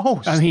your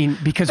toast? I mean,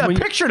 because the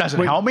picture doesn't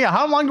help me.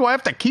 How long do I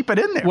have to keep it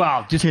in there?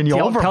 Well, just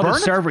tell the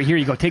server, here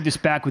you go, take this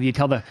back with you.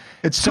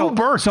 It's too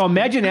burnt. So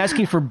imagine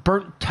asking for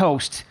burnt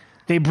toast.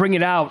 They bring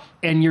it out,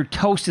 and your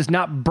toast is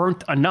not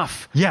burnt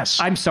enough. Yes.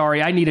 I'm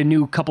sorry, I need a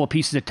new couple of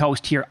pieces of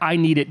toast here. I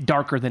need it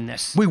darker than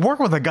this. We work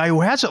with a guy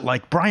who has it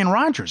like Brian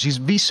Rogers. He's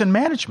VSiN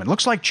management.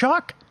 Looks like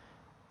Chuck.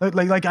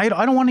 Like I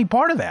don't want any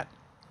part of that.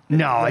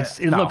 No, it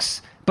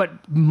looks. But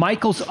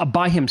Michaels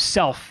by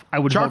himself, I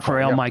would vote for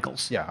Al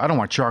Michaels. Yeah, I don't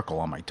want charcoal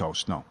on my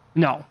toast. No.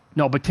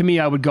 No, but to me,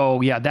 I would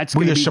go. Yeah, that's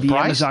going to be the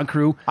Amazon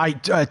crew.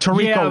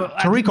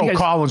 Tarico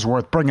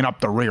Collinsworth bringing up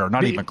the rear,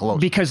 not even close.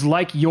 Because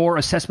like your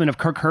assessment of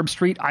Kirk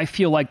Herbstreit, I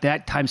feel like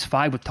that times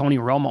 5 with Tony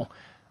Romo.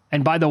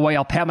 And by the way,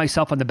 I'll pat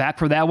myself on the back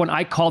for that one.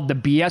 I called the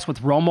BS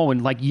with Romo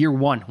in like year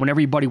 1 when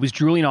everybody was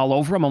drooling all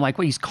over him. I'm like,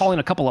 well, he's calling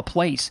a couple of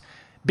plays.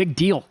 Big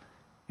deal.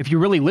 If you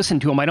really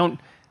listen to him,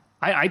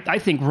 I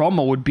think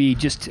Romo would be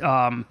just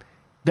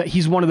that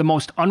he's one of the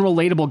most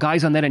unrelatable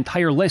guys on that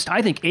entire list.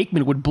 I think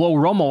Aikman would blow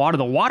Romo out of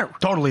the water.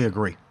 Totally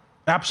agree.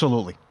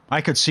 Absolutely.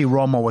 I could see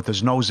Romo with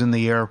his nose in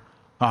the air.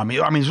 I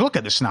mean, look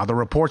at this now. The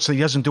reports that he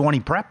doesn't do any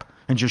prep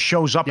and just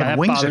shows up and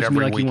wings it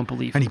every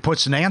week. And he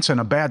puts Nance in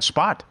a bad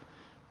spot.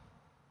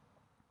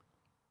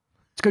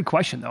 It's a good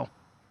question, though.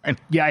 And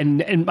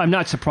I'm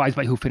not surprised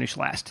by who finished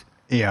last.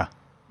 Yeah.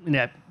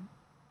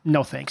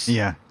 No thanks.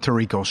 Yeah,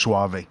 Tarico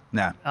Suave.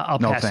 Nah, I'll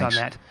pass on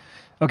that.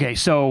 Okay,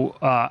 so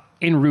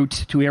en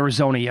route to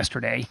Arizona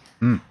yesterday,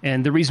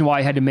 and the reason why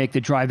I had to make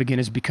the drive again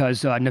is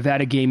because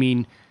Nevada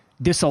Gaming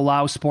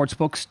disallows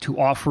sportsbooks to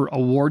offer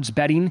awards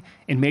betting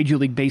in Major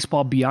League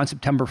Baseball beyond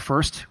September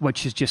 1st,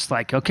 which is just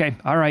like, okay,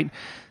 all right.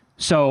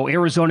 So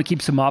Arizona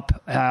keeps them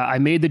up. I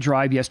made the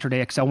drive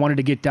yesterday because I wanted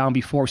to get down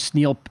before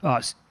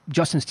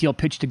Justin Steele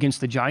pitched against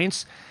the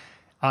Giants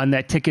on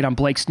that ticket on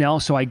Blake Snell.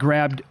 So I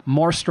grabbed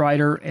more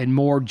Strider and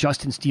more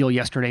Justin Steele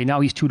yesterday. Now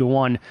he's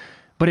 2-1.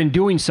 But in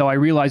doing so, I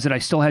realized that I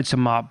still had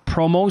some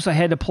promos I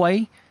had to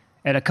play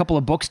at a couple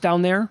of books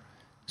down there.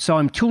 So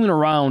I'm tooling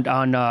around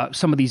on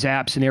some of these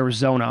apps in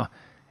Arizona.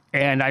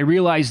 And I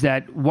realized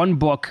that one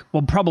book,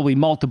 well, probably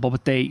multiple,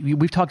 but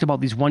we've talked about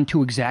these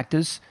 1-2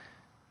 exactas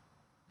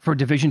for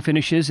division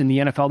finishes in the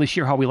NFL this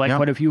year, how we like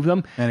quite a few of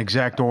them. And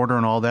exact order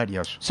and all that,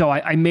 yes. So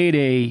I made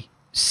a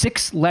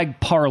 6-leg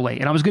parlay,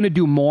 and I was going to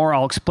do more.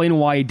 I'll explain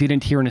why I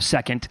didn't here in a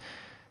second.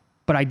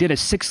 But I did a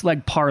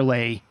 6-leg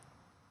parlay.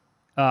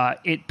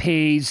 It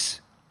pays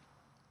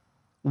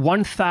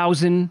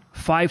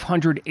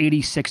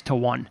 1,586 to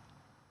 1.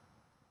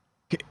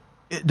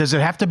 Does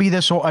it have to be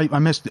this? I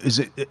missed. Is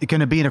it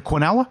going to be in a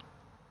Quinella,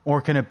 or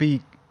can it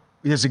be?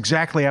 Does it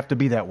exactly have to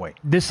be that way?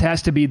 This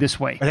has to be this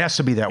way. It has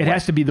to be that way. It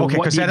has to be okay,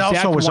 because that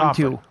also is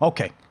offered.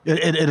 Okay,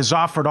 it is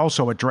offered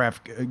also at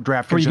draft.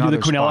 For you to do the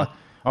Quinella.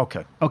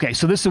 Okay,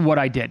 so this is what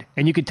I did.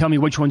 And you can tell me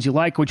which ones you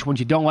like, which ones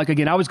you don't like.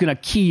 Again, I was going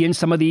to key in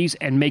some of these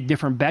and make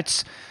different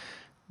bets.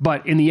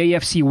 But in the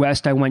AFC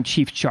West, I went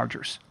Chiefs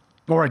Chargers.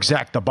 Or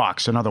exact the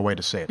box, another way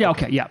to say it. Yeah,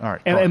 okay, yeah. All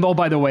right. And oh,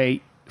 by the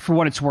way, for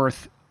what it's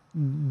worth,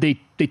 they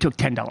took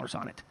 $10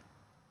 on it.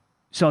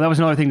 So that was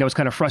another thing that was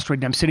kind of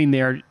frustrating. I'm sitting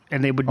there,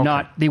 and they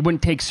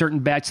wouldn't take certain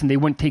bets, and they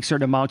wouldn't take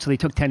certain amounts, so they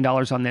took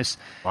 $10 on this.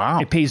 Wow.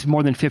 It pays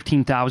more than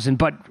 $15,000.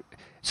 But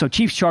so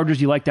Chiefs Chargers,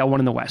 you like that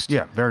one in the West?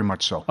 Yeah, very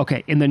much so.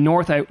 Okay, in the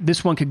North,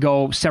 this one could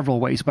go several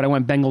ways, but I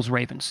went Bengals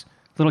Ravens.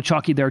 Little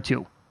chalky there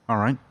too. All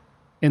right.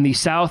 In the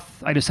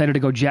South, I decided to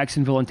go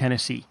Jacksonville and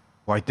Tennessee.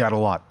 Like that a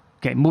lot.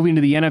 Okay, moving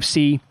to the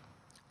NFC,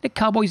 the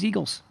Cowboys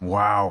Eagles.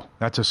 Wow,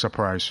 that's a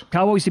surprise.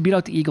 Cowboys to beat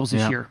out the Eagles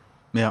this year.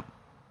 Yeah.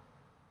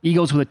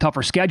 Eagles with a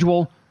tougher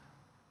schedule.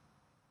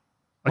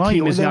 A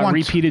team has not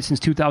repeated since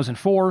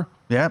 2004.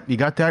 Yeah, you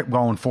got that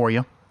going for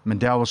you. I mean,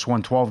 Dallas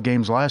won 12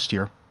 games last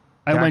year.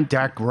 I went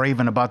Dak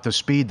raving about the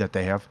speed that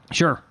they have.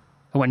 Sure.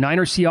 I went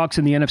Niners Seahawks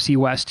in the NFC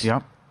West.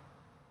 Yep.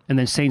 And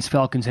then Saints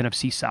Falcons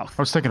NFC South.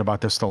 I was thinking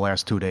about this the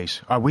last 2 days.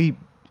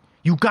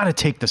 You got to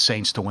take the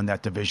Saints to win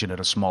that division at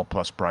a small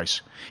plus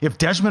price. If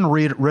Desmond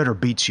Ridder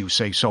beats you,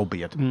 say so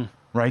be it.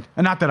 Right?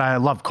 And not that I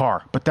love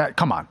Carr, but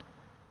come on.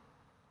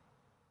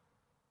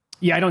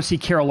 Yeah, I don't see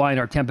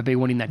Carolina or Tampa Bay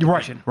winning that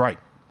division. Right.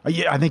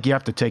 Yeah, I think you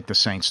have to take the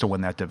Saints to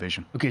win that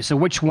division. Okay, so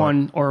which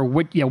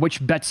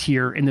bets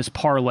here in this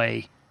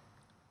parlay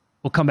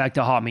will come back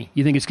to haunt me?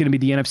 You think it's going to be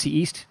the NFC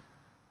East?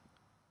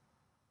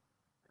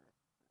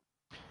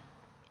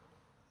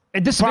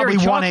 And this probably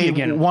is very chalky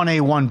again.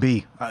 1A,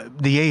 1B.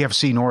 The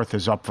AFC North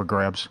is up for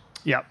grabs.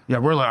 Yeah. Yeah,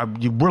 really,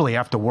 you really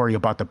have to worry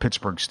about the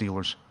Pittsburgh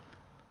Steelers.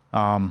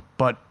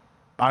 But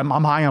I'm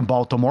high on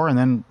Baltimore, and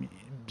then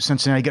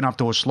Cincinnati getting off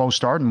to a slow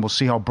start, and we'll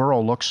see how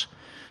Burrow looks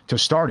to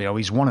start.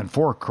 He's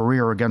 1-4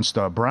 career against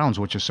the Browns,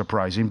 which is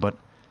surprising, but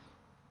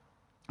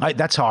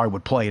that's how I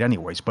would play it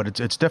anyways. But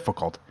it's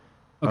difficult.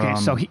 Okay,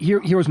 so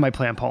here was my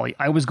plan, Paulie.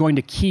 I was going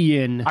to key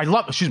in. I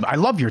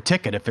love your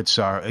ticket if it's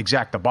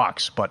exact the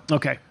box, but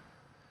okay.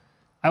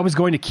 I was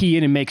going to key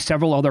in and make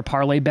several other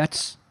parlay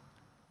bets,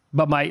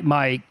 but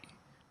my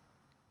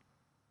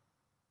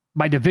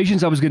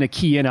divisions I was going to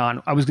key in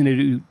on. I was going to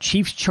do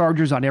Chiefs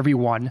Chargers on every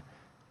one,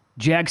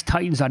 Jags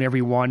Titans on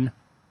every one,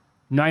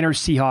 Niners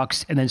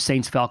Seahawks, and then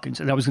Saints Falcons.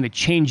 And I was going to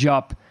change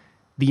up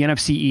the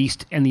NFC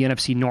East and the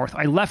NFC North.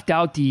 I left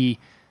out the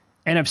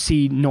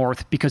NFC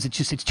North because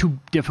it's too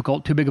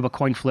difficult, too big of a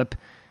coin flip,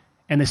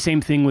 and the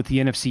same thing with the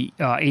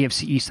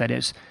AFC East, that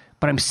is.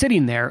 But I'm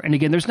sitting there, and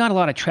again, there's not a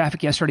lot of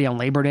traffic yesterday on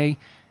Labor Day,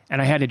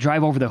 and I had to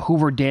drive over the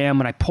Hoover Dam,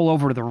 and I pull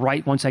over to the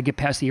right once I get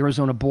past the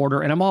Arizona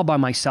border, and I'm all by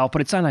myself, but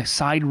it's on a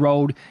side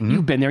road. Mm-hmm.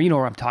 You've been there. You know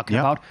what I'm talking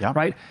about,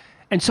 right?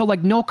 And so,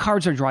 like, no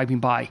cars are driving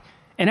by.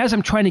 And as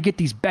I'm trying to get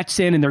these bets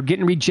in and they're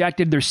getting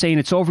rejected, they're saying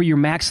it's over your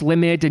max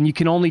limit and you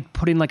can only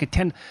put in like a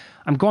 10.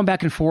 I'm going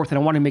back and forth and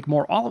I want to make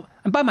more.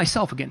 I'm by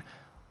myself again.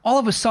 All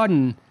of a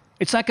sudden,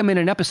 it's like I'm in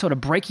an episode of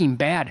Breaking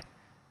Bad.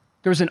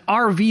 There's an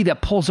RV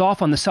that pulls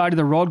off on the side of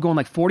the road going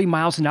like 40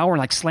 miles an hour and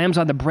like slams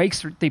on the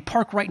brakes. They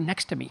park right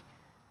next to me.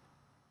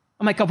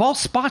 I'm like, of all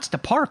spots to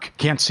park.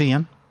 Can't see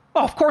in?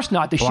 Oh, of course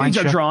not. The shades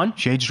are drawn.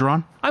 Shades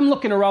drawn? I'm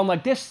looking around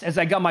like this as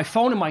I got my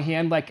phone in my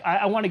hand. Like,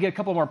 I want to get a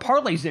couple more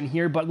parlays in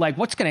here, but like,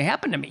 what's going to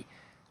happen to me?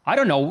 I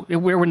don't know.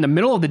 We're in the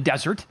middle of the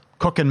desert.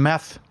 Cooking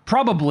meth?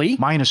 Probably.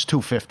 Minus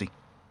 250.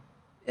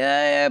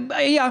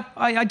 Yeah,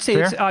 I'd say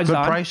Fair? It's odds Good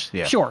on. price?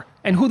 Yeah. Sure.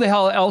 And who the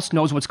hell else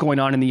knows what's going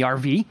on in the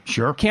RV?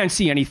 Sure. Can't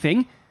see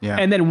anything. Yeah.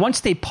 And then once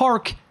they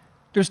park,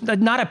 there's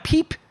not a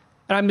peep.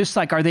 And I'm just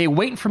like, are they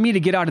waiting for me to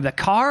get out of the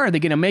car? Are they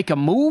going to make a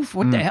move?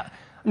 What the hell?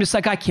 I'm just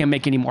like, I can't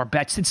make any more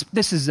bets.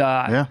 This is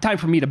time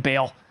for me to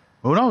bail.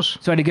 Who knows?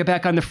 So I had to get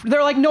back on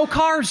they're like, no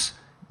cars.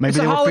 Maybe it's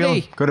they a were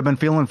holiday. could have been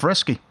feeling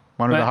frisky.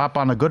 Wanted to hop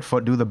on the good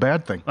foot, do the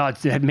bad thing.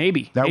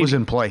 Maybe. That was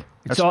in play.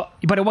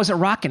 But it wasn't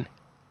rocking.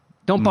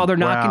 Don't bother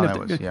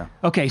knocking. Yeah.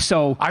 Okay,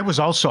 so. I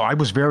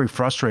was very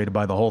frustrated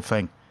by the whole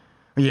thing.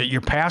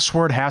 Your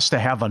password has to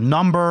have a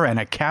number and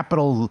a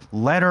capital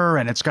letter,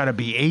 and it's got to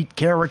be 8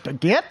 characters.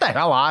 Get the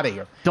hell out of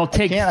here. They'll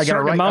take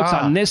certain amounts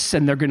on this,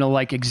 and they're going to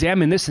like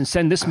examine this and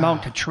send this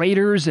amount to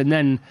traders, and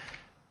then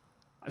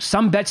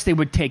some bets they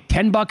would take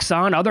 $10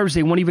 on, others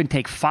they won't even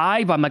take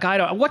 5. I'm like,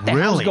 what the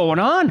hell's going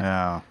on?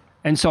 Yeah.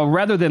 And so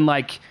rather than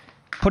like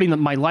putting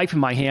my life in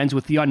my hands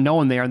with the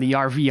unknown there in the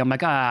RV, I'm like,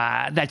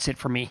 that's it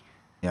for me.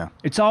 Yeah.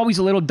 It's always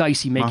a little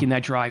dicey making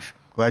that drive.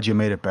 Glad you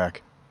made it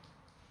back.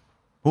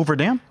 Hoover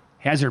Dam?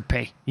 Hazard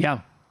pay. Yeah.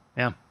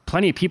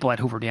 Plenty of people at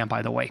Hoover Dam,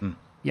 by the way,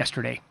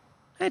 yesterday.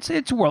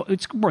 It's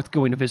worth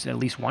going to visit at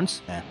least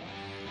once. Yeah.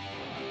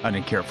 I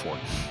didn't care for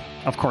it.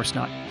 Of course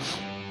not.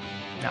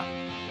 No.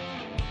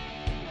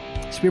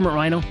 Spearmint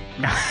Rhino?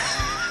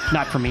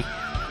 Not for me.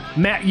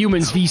 Matt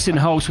Youmans, VSiN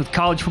host with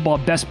college football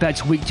best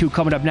bets week 2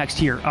 coming up next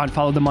here on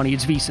Follow the Money.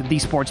 It's VSiN, the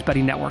Sports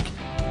Betting Network.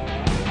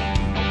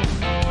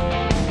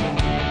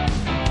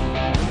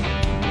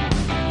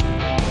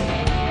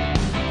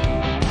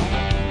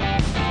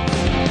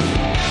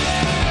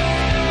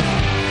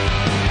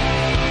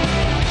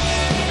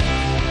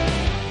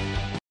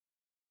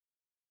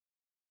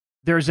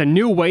 There's a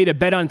new way to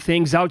bet on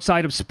things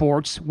outside of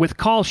sports with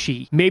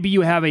Kalshi. Maybe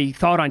you have a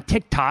thought on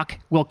TikTok.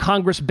 Will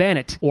Congress ban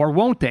it? Or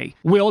won't they?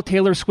 Will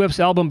Taylor Swift's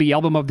album be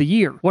Album of the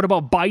Year? What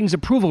about Biden's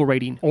approval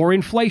rating? Or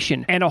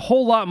inflation? And a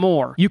whole lot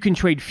more. You can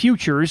trade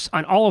futures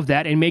on all of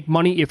that and make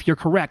money if you're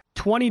correct.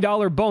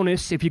 $20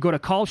 bonus if you go to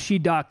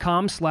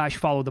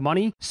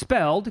kalshi.com/followthemoney,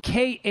 spelled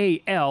KALSHI,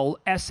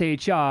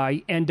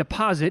 and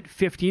deposit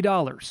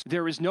 $50.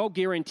 There is no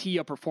guarantee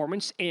of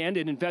performance, and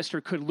an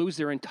investor could lose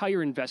their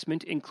entire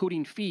investment,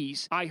 including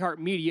fees.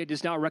 iHeartMedia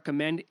does not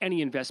recommend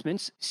any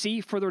investments.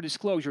 See further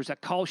disclosures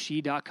at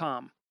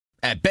kalshi.com.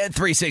 At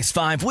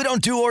Bet365, we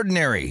don't do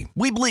ordinary.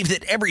 We believe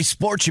that every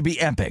sport should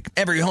be epic.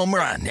 Every home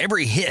run,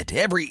 every hit,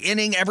 every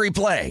inning, every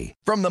play.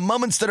 From the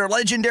moments that are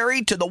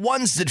legendary to the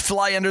ones that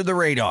fly under the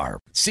radar.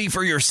 See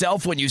for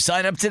yourself when you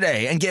sign up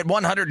today and get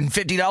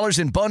 $150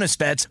 in bonus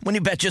bets when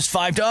you bet just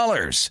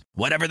 $5.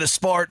 Whatever the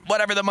sport,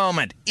 whatever the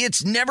moment,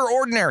 it's never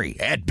ordinary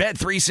at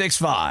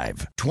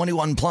Bet365.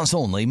 21 plus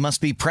only.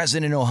 Must be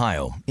present in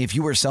Ohio. If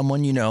you or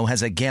someone you know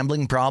has a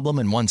gambling problem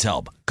and wants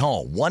help,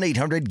 call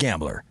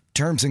 1-800-GAMBLER.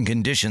 Terms and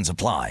conditions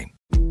apply.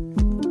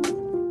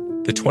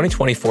 The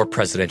 2024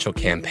 presidential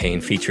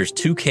campaign features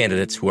 2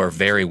 candidates who are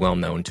very well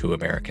known to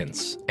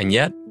Americans. And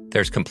yet,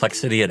 there's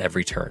complexity at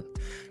every turn.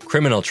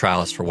 Criminal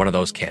trials for one of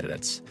those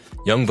candidates.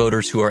 Young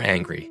voters who are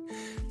angry.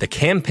 The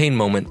Campaign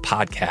Moment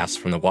podcast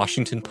from the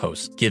Washington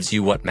Post gives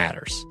you what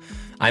matters.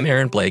 I'm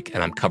Aaron Blake,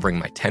 and I'm covering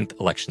my 10th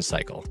election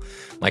cycle.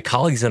 My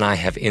colleagues and I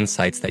have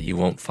insights that you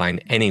won't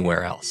find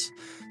anywhere else.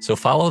 So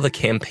follow The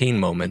Campaign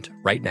Moment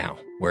right now,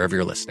 wherever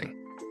you're listening.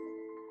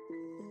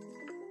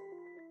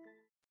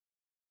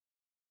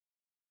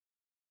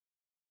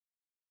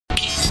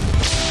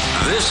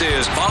 This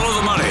is Follow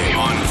the Money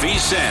on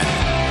VSiN.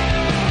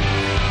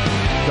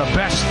 The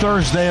best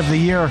Thursday of the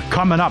year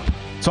coming up.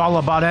 It's all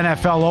about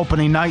NFL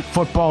opening night.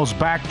 Football's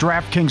back.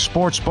 DraftKings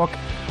Sportsbook,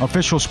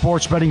 official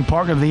sports betting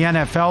partner of the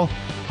NFL,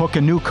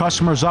 hooking new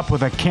customers up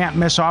with a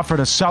can't-miss offer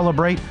to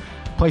celebrate.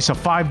 Place a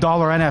 $5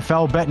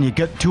 NFL bet and you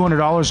get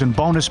 $200 in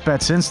bonus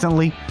bets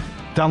instantly.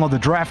 Download the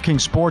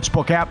DraftKings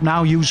Sportsbook app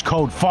now. Use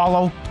code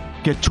FOLLOW.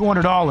 Get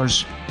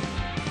 $200.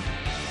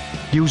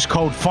 Use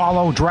code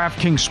FOLLOW.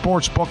 DraftKings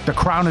Sportsbook. The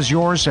crown is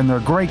yours, and their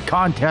great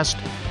contest.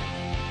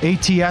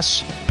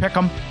 ATS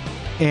Pick'em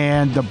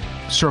and the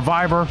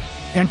Survivor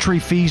entry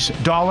fees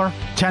 $1,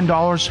 $10,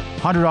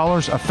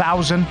 $100,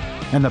 $1,000,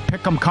 and the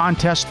Pick'em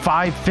contest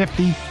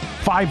 $550,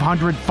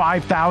 $500,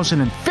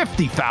 $5,000, and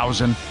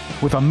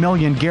 $50,000 with $1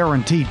 million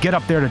guaranteed. Get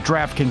up there to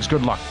DraftKings.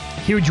 Good luck.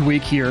 Huge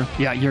week here.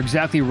 Yeah, you're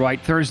exactly right.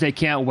 Thursday,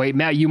 can't wait.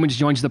 Matt Youmans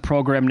joins the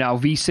program now,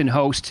 VSiN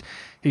host.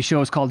 His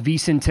show is called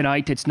VSiN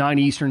Tonight. It's 9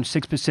 Eastern,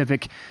 6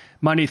 Pacific,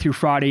 Monday through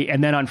Friday.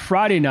 And then on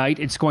Friday night,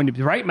 it's going to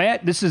be, right,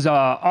 Matt? This is an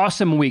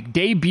awesome week.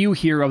 Debut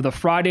here of the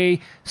Friday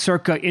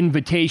Circa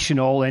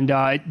Invitational. And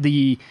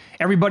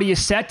everybody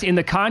is set in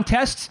the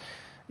contests.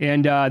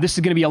 And this is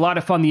going to be a lot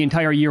of fun the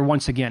entire year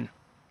once again.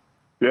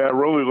 Yeah,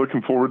 really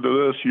looking forward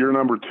to this. Year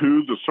number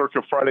 2, the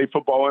Circa Friday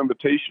Football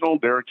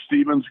Invitational. Derek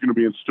Stevens is going to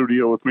be in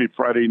studio with me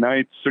Friday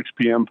night, 6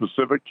 p.m.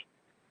 Pacific.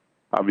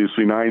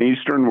 Obviously 9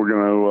 Eastern. We're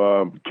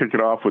going to kick it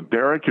off with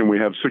Derek, and we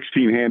have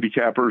 16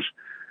 handicappers,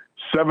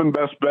 7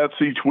 best bets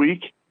each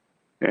week.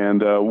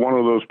 And one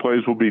of those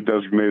plays will be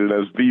designated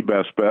as the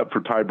best bet for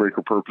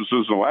tiebreaker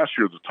purposes. And last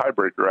year, the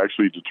tiebreaker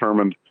actually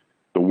determined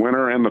the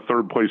winner and the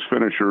third place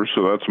finisher,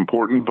 so that's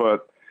important.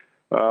 But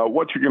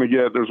what you're going to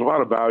get, there's a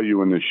lot of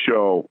value in this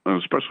show,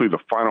 and especially the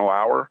final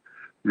hour.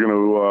 We're going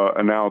to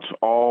announce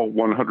all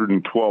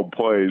 112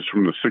 plays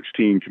from the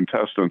 16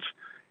 contestants,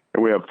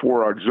 and we have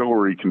 4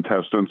 auxiliary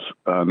contestants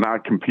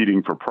not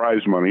competing for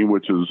prize money,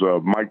 which is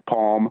Mike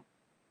Palm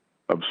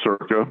of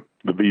Circa,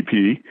 the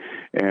VP,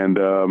 and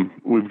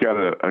we've got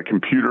a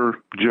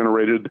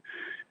computer-generated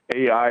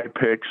AI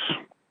picks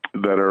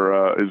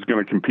that is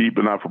going to compete,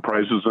 but not for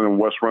prizes, and then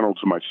Wes Reynolds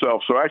and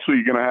myself. So actually,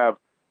 you're going to have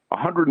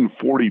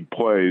 140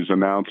 plays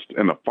announced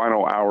in the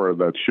final hour of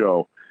that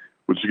show,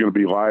 which is going to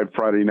be live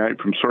Friday night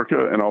from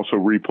Circa and also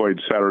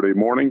replayed Saturday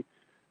morning.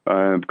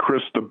 And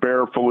Chris the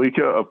Bear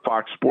Felica of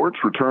Fox Sports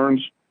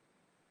returns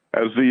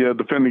as the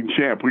defending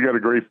champ. We got a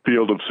great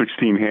field of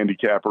 16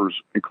 handicappers,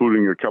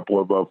 including a couple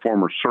of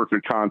former Circa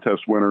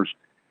contest winners,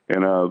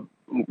 and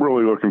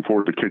really looking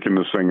forward to kicking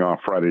this thing off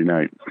Friday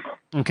night.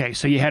 Okay,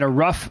 so you had a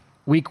rough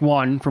week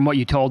 1 from what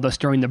you told us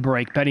during the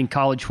break, betting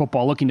college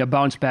football, looking to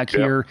bounce back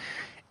here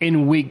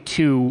in week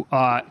 2.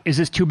 Is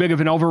this too big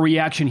of an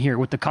overreaction here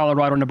with the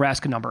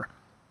Colorado-Nebraska number?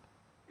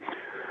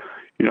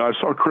 You know, I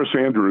saw Chris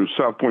Andrews,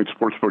 South Point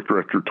Sportsbook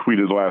Director,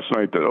 tweeted last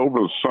night that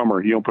over the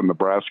summer he opened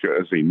Nebraska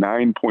as a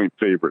 9-point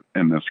favorite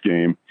in this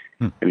game,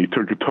 and he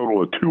took a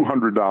total of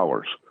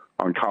 $200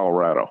 on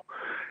Colorado.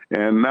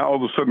 And now all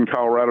of a sudden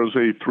Colorado's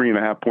a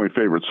 3.5-point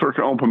favorite.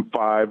 Circa opened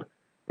 5,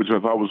 which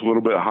I thought was a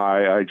little bit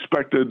high. I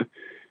expected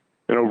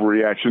an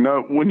overreaction.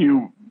 Now, when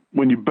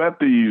you bet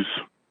these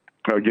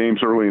games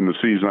early in the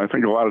season, I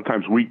think a lot of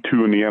times week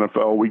 2 in the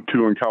NFL, week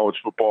 2 in college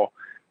football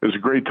is a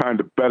great time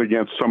to bet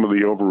against some of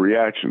the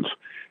overreactions.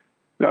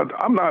 Now,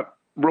 I'm not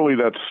really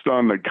that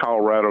stunned that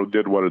Colorado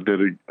did what it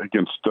did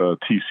against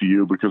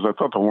TCU, because I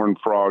thought the Horned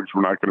Frogs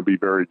were not going to be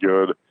very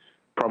good,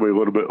 probably a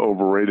little bit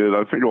overrated.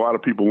 I think a lot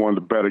of people wanted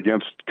to bet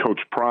against Coach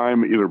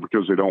Prime either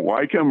because they don't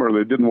like him or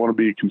they didn't want to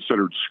be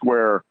considered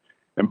square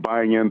and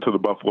buying into the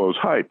Buffalo's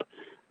hype.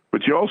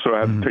 But you also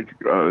have to take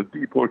a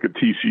deep look at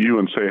TCU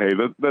and say, hey,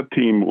 that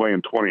team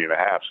laying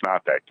 20.5 is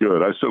not that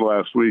good. I said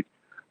last week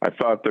I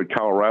thought that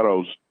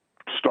Colorado's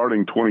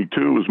starting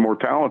 22 is more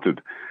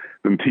talented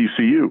than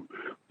TCU.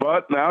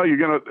 But now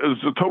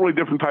it's a totally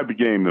different type of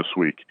game this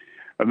week.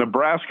 A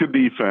Nebraska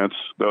defense,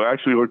 they'll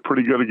actually look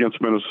pretty good against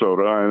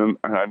Minnesota. And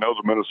I know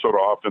the Minnesota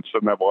offense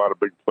doesn't have a lot of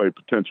big play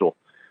potential,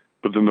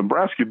 but the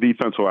Nebraska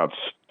defense allowed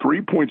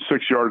 3.6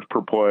 yards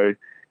per play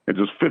and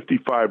just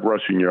 55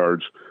 rushing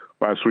yards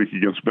last week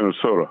against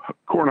Minnesota.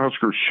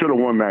 Cornhuskers should have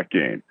won that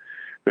game.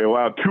 They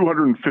allowed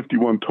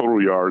 251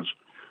 total yards,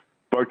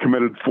 but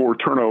committed 4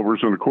 turnovers,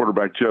 and the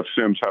quarterback, Jeff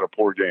Sims, had a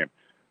poor game.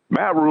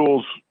 Matt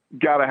Rule's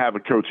got to have a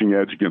coaching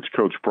edge against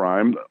Coach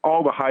Prime.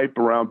 All the hype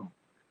around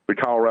the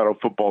Colorado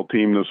football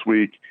team this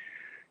week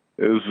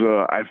is,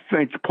 I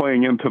think,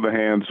 playing into the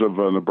hands of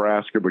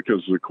Nebraska,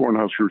 because the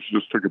Cornhuskers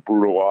just took a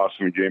brutal loss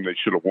in a game they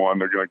should have won.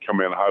 They're going to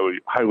come in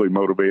highly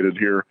motivated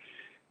here.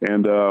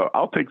 And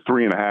I'll take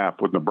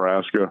 3.5 with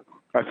Nebraska.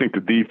 I think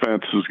the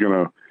defense is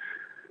going to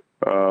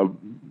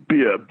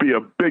be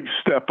a big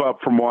step up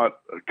from what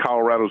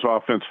Colorado's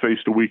offense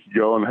faced a week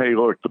ago. And, hey,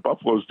 look, the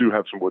Buffaloes do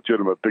have some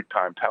legitimate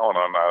big-time talent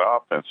on that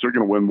offense. They're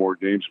going to win more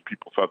games than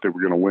people thought they were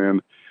going to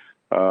win.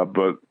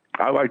 But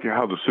I like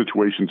how the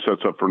situation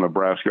sets up for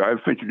Nebraska. I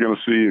think you're going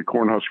to see a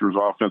Cornhuskers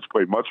offense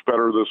play much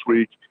better this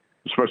week,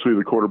 especially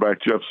the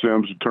quarterback, Jeff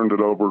Sims, who turned it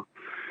over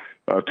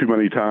too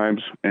many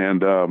times.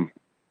 And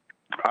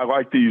I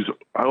like these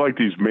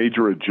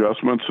major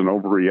adjustments and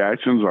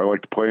overreactions. I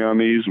like to play on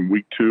these in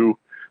week 2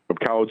 of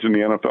college in the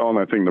NFL, and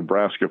I think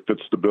Nebraska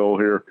fits the bill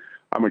here.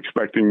 I'm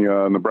expecting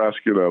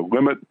Nebraska to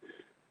limit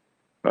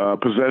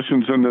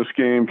possessions in this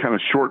game, kind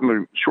of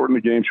shorten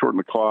the game, shorten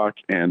the clock,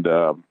 and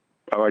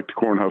I like the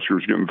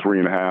Cornhuskers getting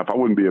 3.5. I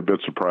wouldn't be a bit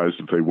surprised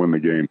if they win the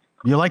game.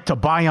 You like to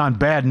buy on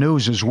bad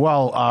news as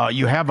well.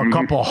 You have a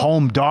couple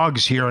home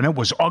dogs here, and it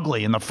was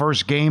ugly in the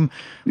first game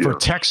for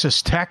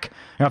Texas Tech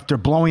after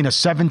blowing a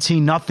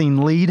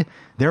 17-0 lead.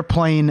 They're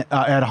playing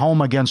at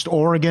home against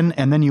Oregon,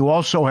 and then you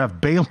also have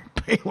Baylor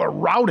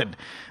routed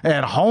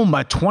at home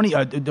at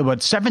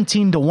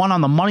 17-1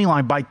 on the money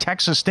line by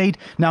Texas State.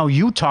 Now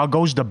Utah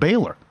goes to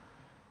Baylor.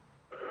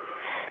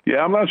 Yeah,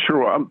 I'm not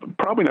sure. I'm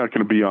probably not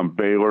going to be on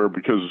Baylor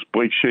because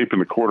Blake Shapen,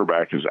 the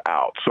quarterback, is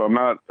out. So I'm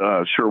not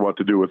sure what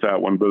to do with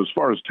that one. But as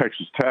far as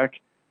Texas Tech,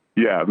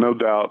 yeah, no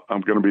doubt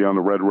I'm going to be on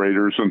the Red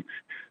Raiders. And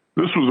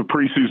This was a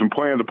preseason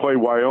plan to play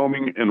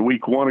Wyoming in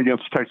week 1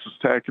 against Texas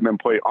Tech and then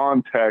play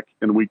on Tech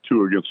in week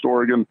 2 against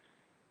Oregon.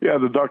 Yeah,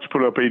 the Ducks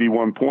put up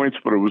 81 points,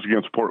 but it was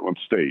against Portland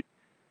State.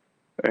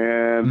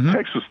 And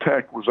Texas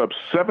Tech was up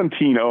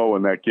 17-0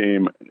 in that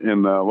game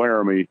in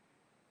Laramie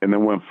and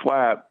then went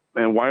flat.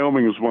 And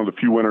Wyoming was one of the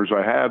few winners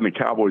I had, and the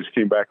Cowboys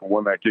came back and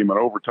won that game in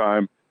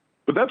overtime.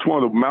 But that's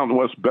one of the Mountain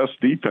West best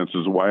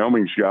defenses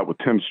Wyoming's got with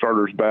 10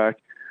 starters back.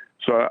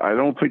 So I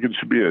don't think it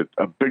should be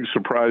a big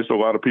surprise to a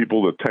lot of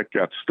people that Tech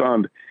got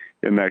stunned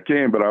in that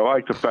game. But I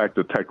like the fact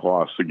that Tech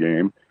lost the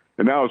game.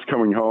 And now it's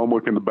coming home,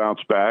 looking to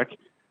bounce back.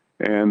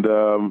 And,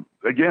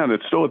 again,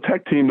 it's still a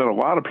Tech team that a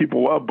lot of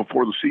people love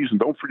before the season.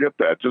 Don't forget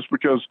that. Just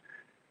because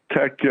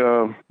Tech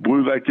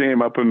blew that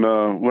game up in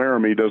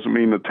Laramie doesn't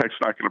mean that Tech's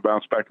not going to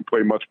bounce back and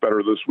play much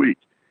better this week.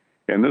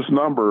 And this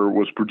number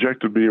was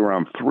projected to be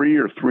around 3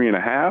 or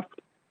 3.5,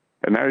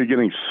 and now you're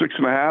getting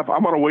 6.5.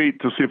 I'm going to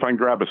wait to see if I can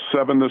grab a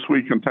 7 this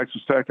week in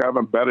Texas Tech. I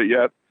haven't bet it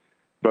yet,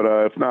 but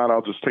if not,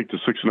 I'll just take the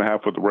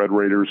 6.5 with the Red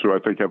Raiders, who I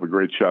think have a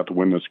great shot to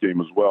win this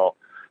game as well.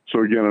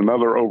 So, again,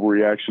 another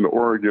overreaction to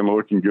Oregon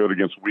looking good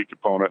against a weak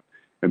opponent,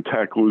 and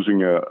Tech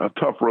losing a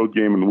tough road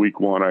game in week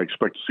 1. I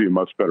expect to see a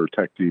much better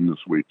Tech team this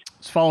week.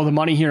 Let's follow the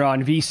money here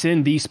on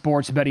VSiN, the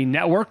Sports Betting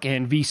Network,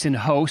 and VSiN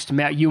host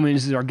Matt Youmans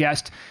is our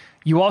guest.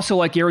 You also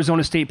like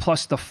Arizona State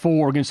plus the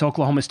 4 against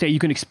Oklahoma State. You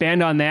can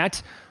expand on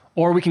that,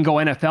 or we can go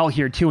NFL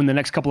here, too, in the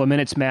next couple of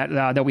minutes, Matt,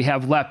 that we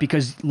have left.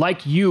 Because,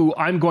 like you,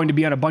 I'm going to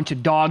be on a bunch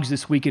of dogs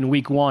this week in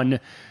week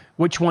 1.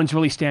 Which ones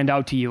really stand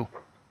out to you?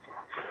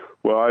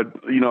 Well, I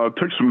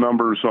took some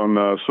numbers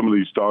on some of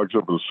these dogs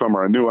over the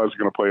summer. I knew I was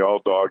going to play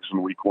all dogs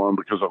in week 1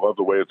 because I love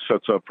the way it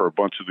sets up for a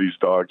bunch of these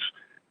dogs.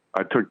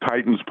 I took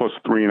Titans plus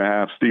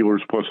 3.5,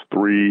 Steelers plus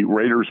 3,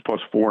 Raiders plus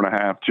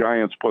 4.5,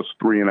 Giants plus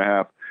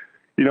 3.5.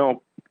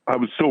 I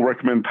would still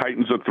recommend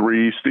Titans at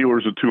 3,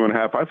 Steelers at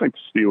 2.5. I think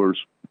the Steelers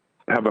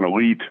have an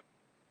elite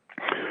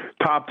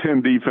top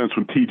 10 defense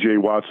with T.J.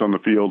 Watts on the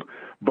field.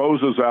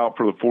 Bosa's out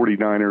for the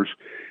 49ers.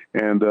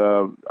 And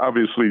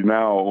obviously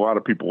now a lot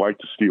of people like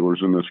the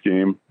Steelers in this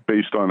game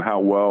based on how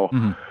well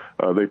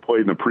they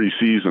played in the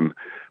preseason.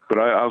 But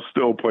I'll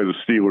still play the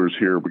Steelers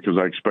here because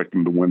I expect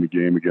them to win the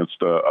game against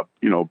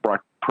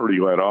Brock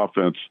Purdy-led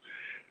offense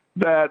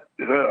that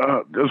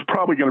is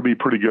probably going to be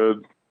pretty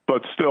good.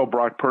 But still,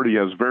 Brock Purdy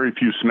has very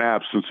few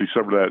snaps since he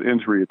suffered that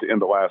injury at the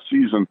end of last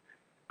season.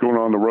 Going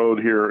on the road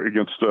here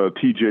against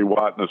T.J.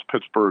 Watt and his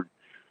Pittsburgh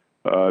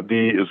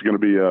D is going to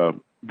be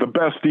the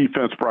best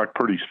defense Brock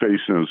Purdy's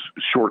faced in his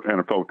short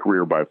NFL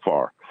career by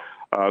far.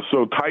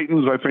 So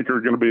Titans, I think, are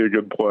going to be a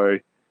good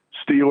play.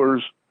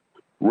 Steelers,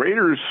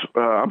 Raiders,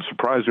 I'm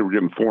surprised they were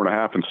getting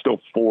 4.5 and still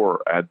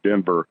 4 at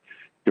Denver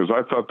because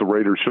I thought the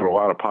Raiders showed a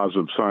lot of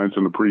positive signs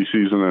in the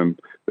preseason, and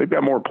they've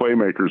got more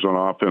playmakers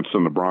on offense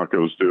than the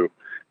Broncos do.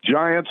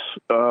 Giants,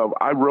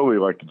 I really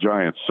like the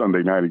Giants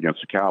Sunday night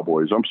against the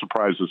Cowboys. I'm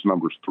surprised this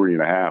number's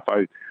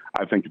 3.5.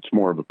 I think it's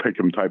more of a pick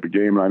 'em type of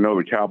game. And I know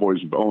the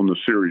Cowboys have owned the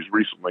series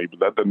recently, but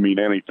that doesn't mean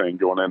anything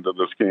going into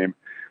this game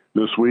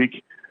this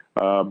week.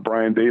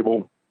 Brian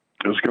Dable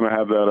is going to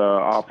have that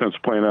offense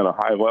playing at a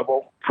high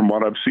level. From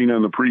what I've seen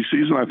in the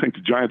preseason, I think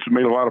the Giants have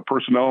made a lot of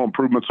personnel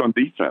improvements on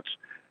defense.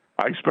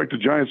 I expect the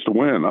Giants to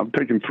win. I'm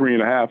taking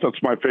 3.5.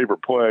 That's my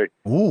favorite play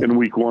in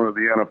week 1 of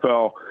the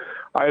NFL.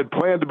 I had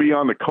planned to be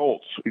on the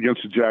Colts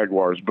against the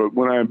Jaguars, but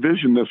when I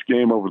envisioned this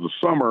game over the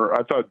summer,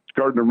 I thought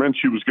Gardner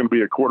Minshew was going to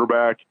be a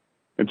quarterback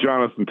and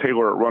Jonathan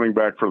Taylor at running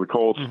back for the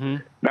Colts.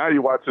 Now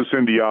you watch this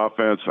Indy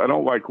offense. I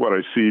don't like what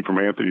I see from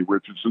Anthony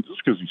Richardson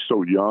just because he's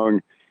so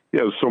young. He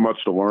has so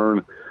much to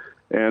learn.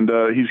 And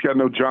he's got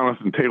no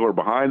Jonathan Taylor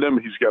behind him.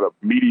 He's got a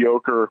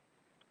mediocre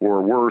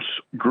or worse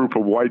group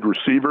of wide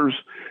receivers.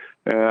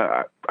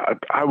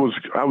 I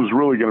was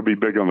really going to be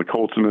big on the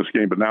Colts in this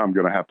game, but now I'm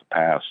going to have to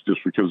pass just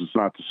because it's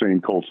not the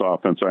same Colts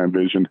offense I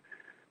envisioned.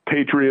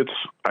 Patriots,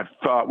 I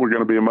thought were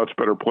going to be a much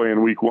better play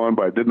in week 1,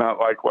 but I did not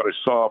like what I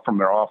saw from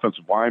their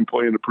offensive line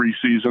play in the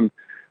preseason.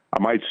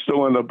 I might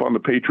still end up on the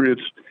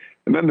Patriots.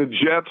 And then the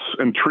Jets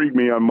intrigued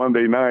me on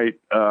Monday night.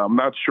 I'm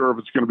not sure if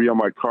it's going to be on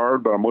my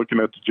card, but I'm looking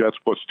at the Jets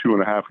plus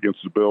 2.5 against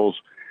the Bills.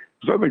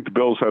 Because I think the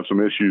Bills have some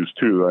issues,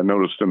 too, that I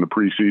noticed in the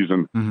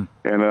preseason. And,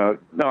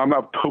 no, I'm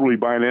not totally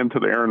buying into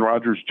the Aaron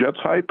Rodgers Jets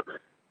hype,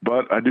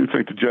 but I do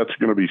think the Jets are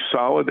going to be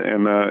solid.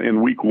 And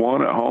in week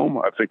 1 at home,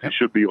 I think they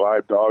should be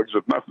live dogs.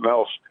 If nothing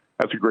else,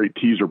 that's a great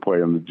teaser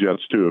play on the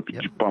Jets, too, if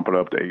you just bump it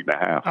up to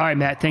 8.5. All right,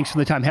 Matt, thanks for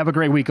the time. Have a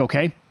great week,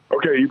 okay?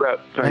 Okay, you bet.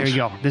 Thanks. There you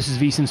go. This is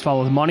VSiN's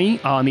Follow the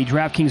Money on the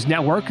DraftKings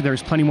Network.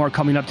 There's plenty more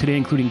coming up today,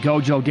 including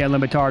Gojo, Dan Le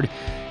Batard,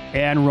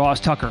 and Ross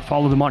Tucker.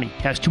 Follow the Money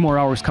has 2 more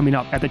hours coming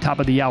up at the top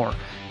of the hour.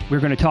 We're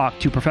going to talk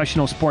to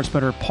professional sports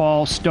bettor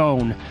Paul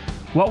Stone.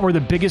 What were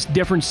the biggest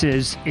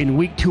differences in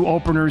week 2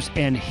 openers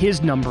and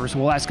his numbers?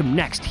 We'll ask him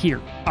next here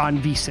on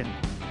VSiN.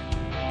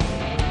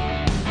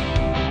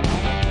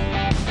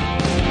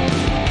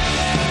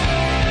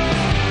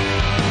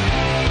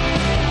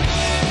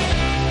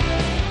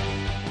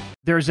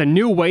 There's a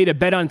new way to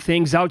bet on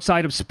things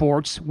outside of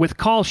sports with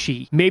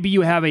Kalshi. Maybe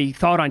you have a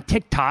thought on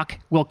TikTok.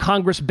 Will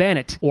Congress ban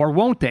it, or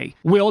won't they?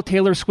 Will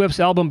Taylor Swift's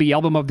album be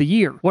Album of the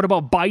Year? What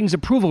about Biden's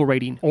approval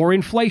rating or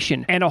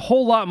inflation? And a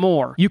whole lot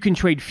more. You can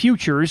trade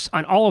futures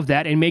on all of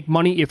that and make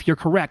money if you're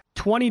correct.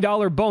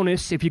 $20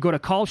 bonus if you go to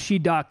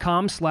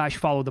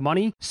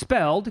kalshi.com/followthemoney,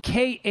 spelled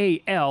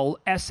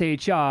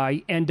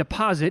KALSHI, and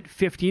deposit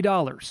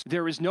 $50.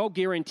 There is no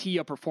guarantee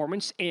of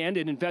performance, and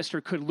an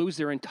investor could lose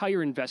their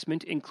entire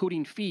investment,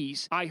 including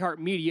fees.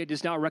 iHeartMedia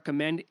does not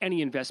recommend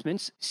any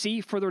investments.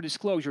 See further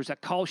disclosures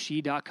at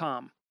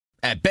kalshi.com.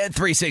 At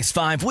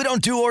Bet365, we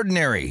don't do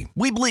ordinary.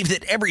 We believe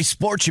that every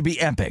sport should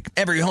be epic.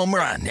 Every home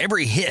run,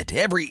 every hit,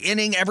 every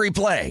inning, every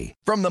play.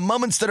 From the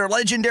moments that are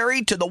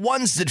legendary to the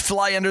ones that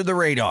fly under the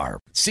radar.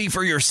 See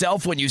for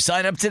yourself when you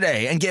sign up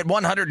today and get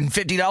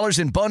 $150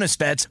 in bonus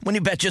bets when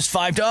you bet just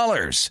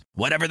 $5.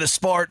 Whatever the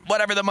sport,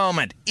 whatever the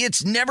moment,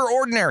 it's never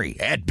ordinary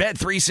at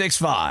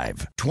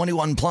Bet365.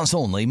 21 plus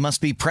only.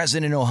 Must be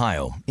present in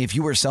Ohio. If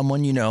you or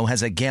someone you know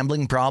has a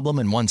gambling problem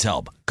and wants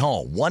help,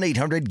 call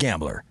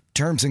 1-800-GAMBLER.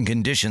 Terms and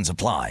conditions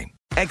apply.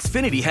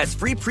 Xfinity has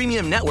free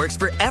premium networks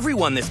for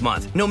everyone this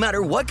month, no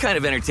matter what kind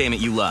of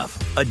entertainment you love.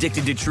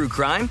 Addicted to true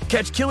crime?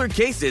 Catch killer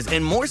cases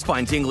and more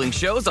spine-tingling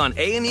shows on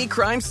A&E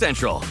Crime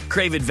Central.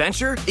 Crave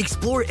adventure?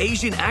 Explore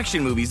Asian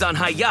action movies on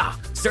Hi-YAH.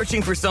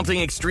 Searching for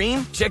something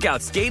extreme? Check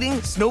out skating,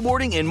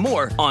 snowboarding, and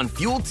more on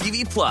Fuel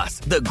TV Plus,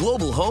 the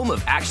global home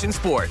of action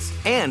sports.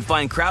 And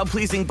find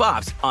crowd-pleasing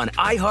bops on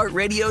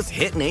iHeartRadio's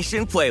Hit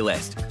Nation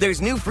playlist. There's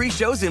new free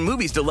shows and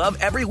movies to love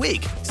every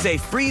week. Say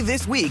free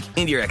this week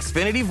in your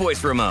Xfinity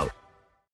voice remote.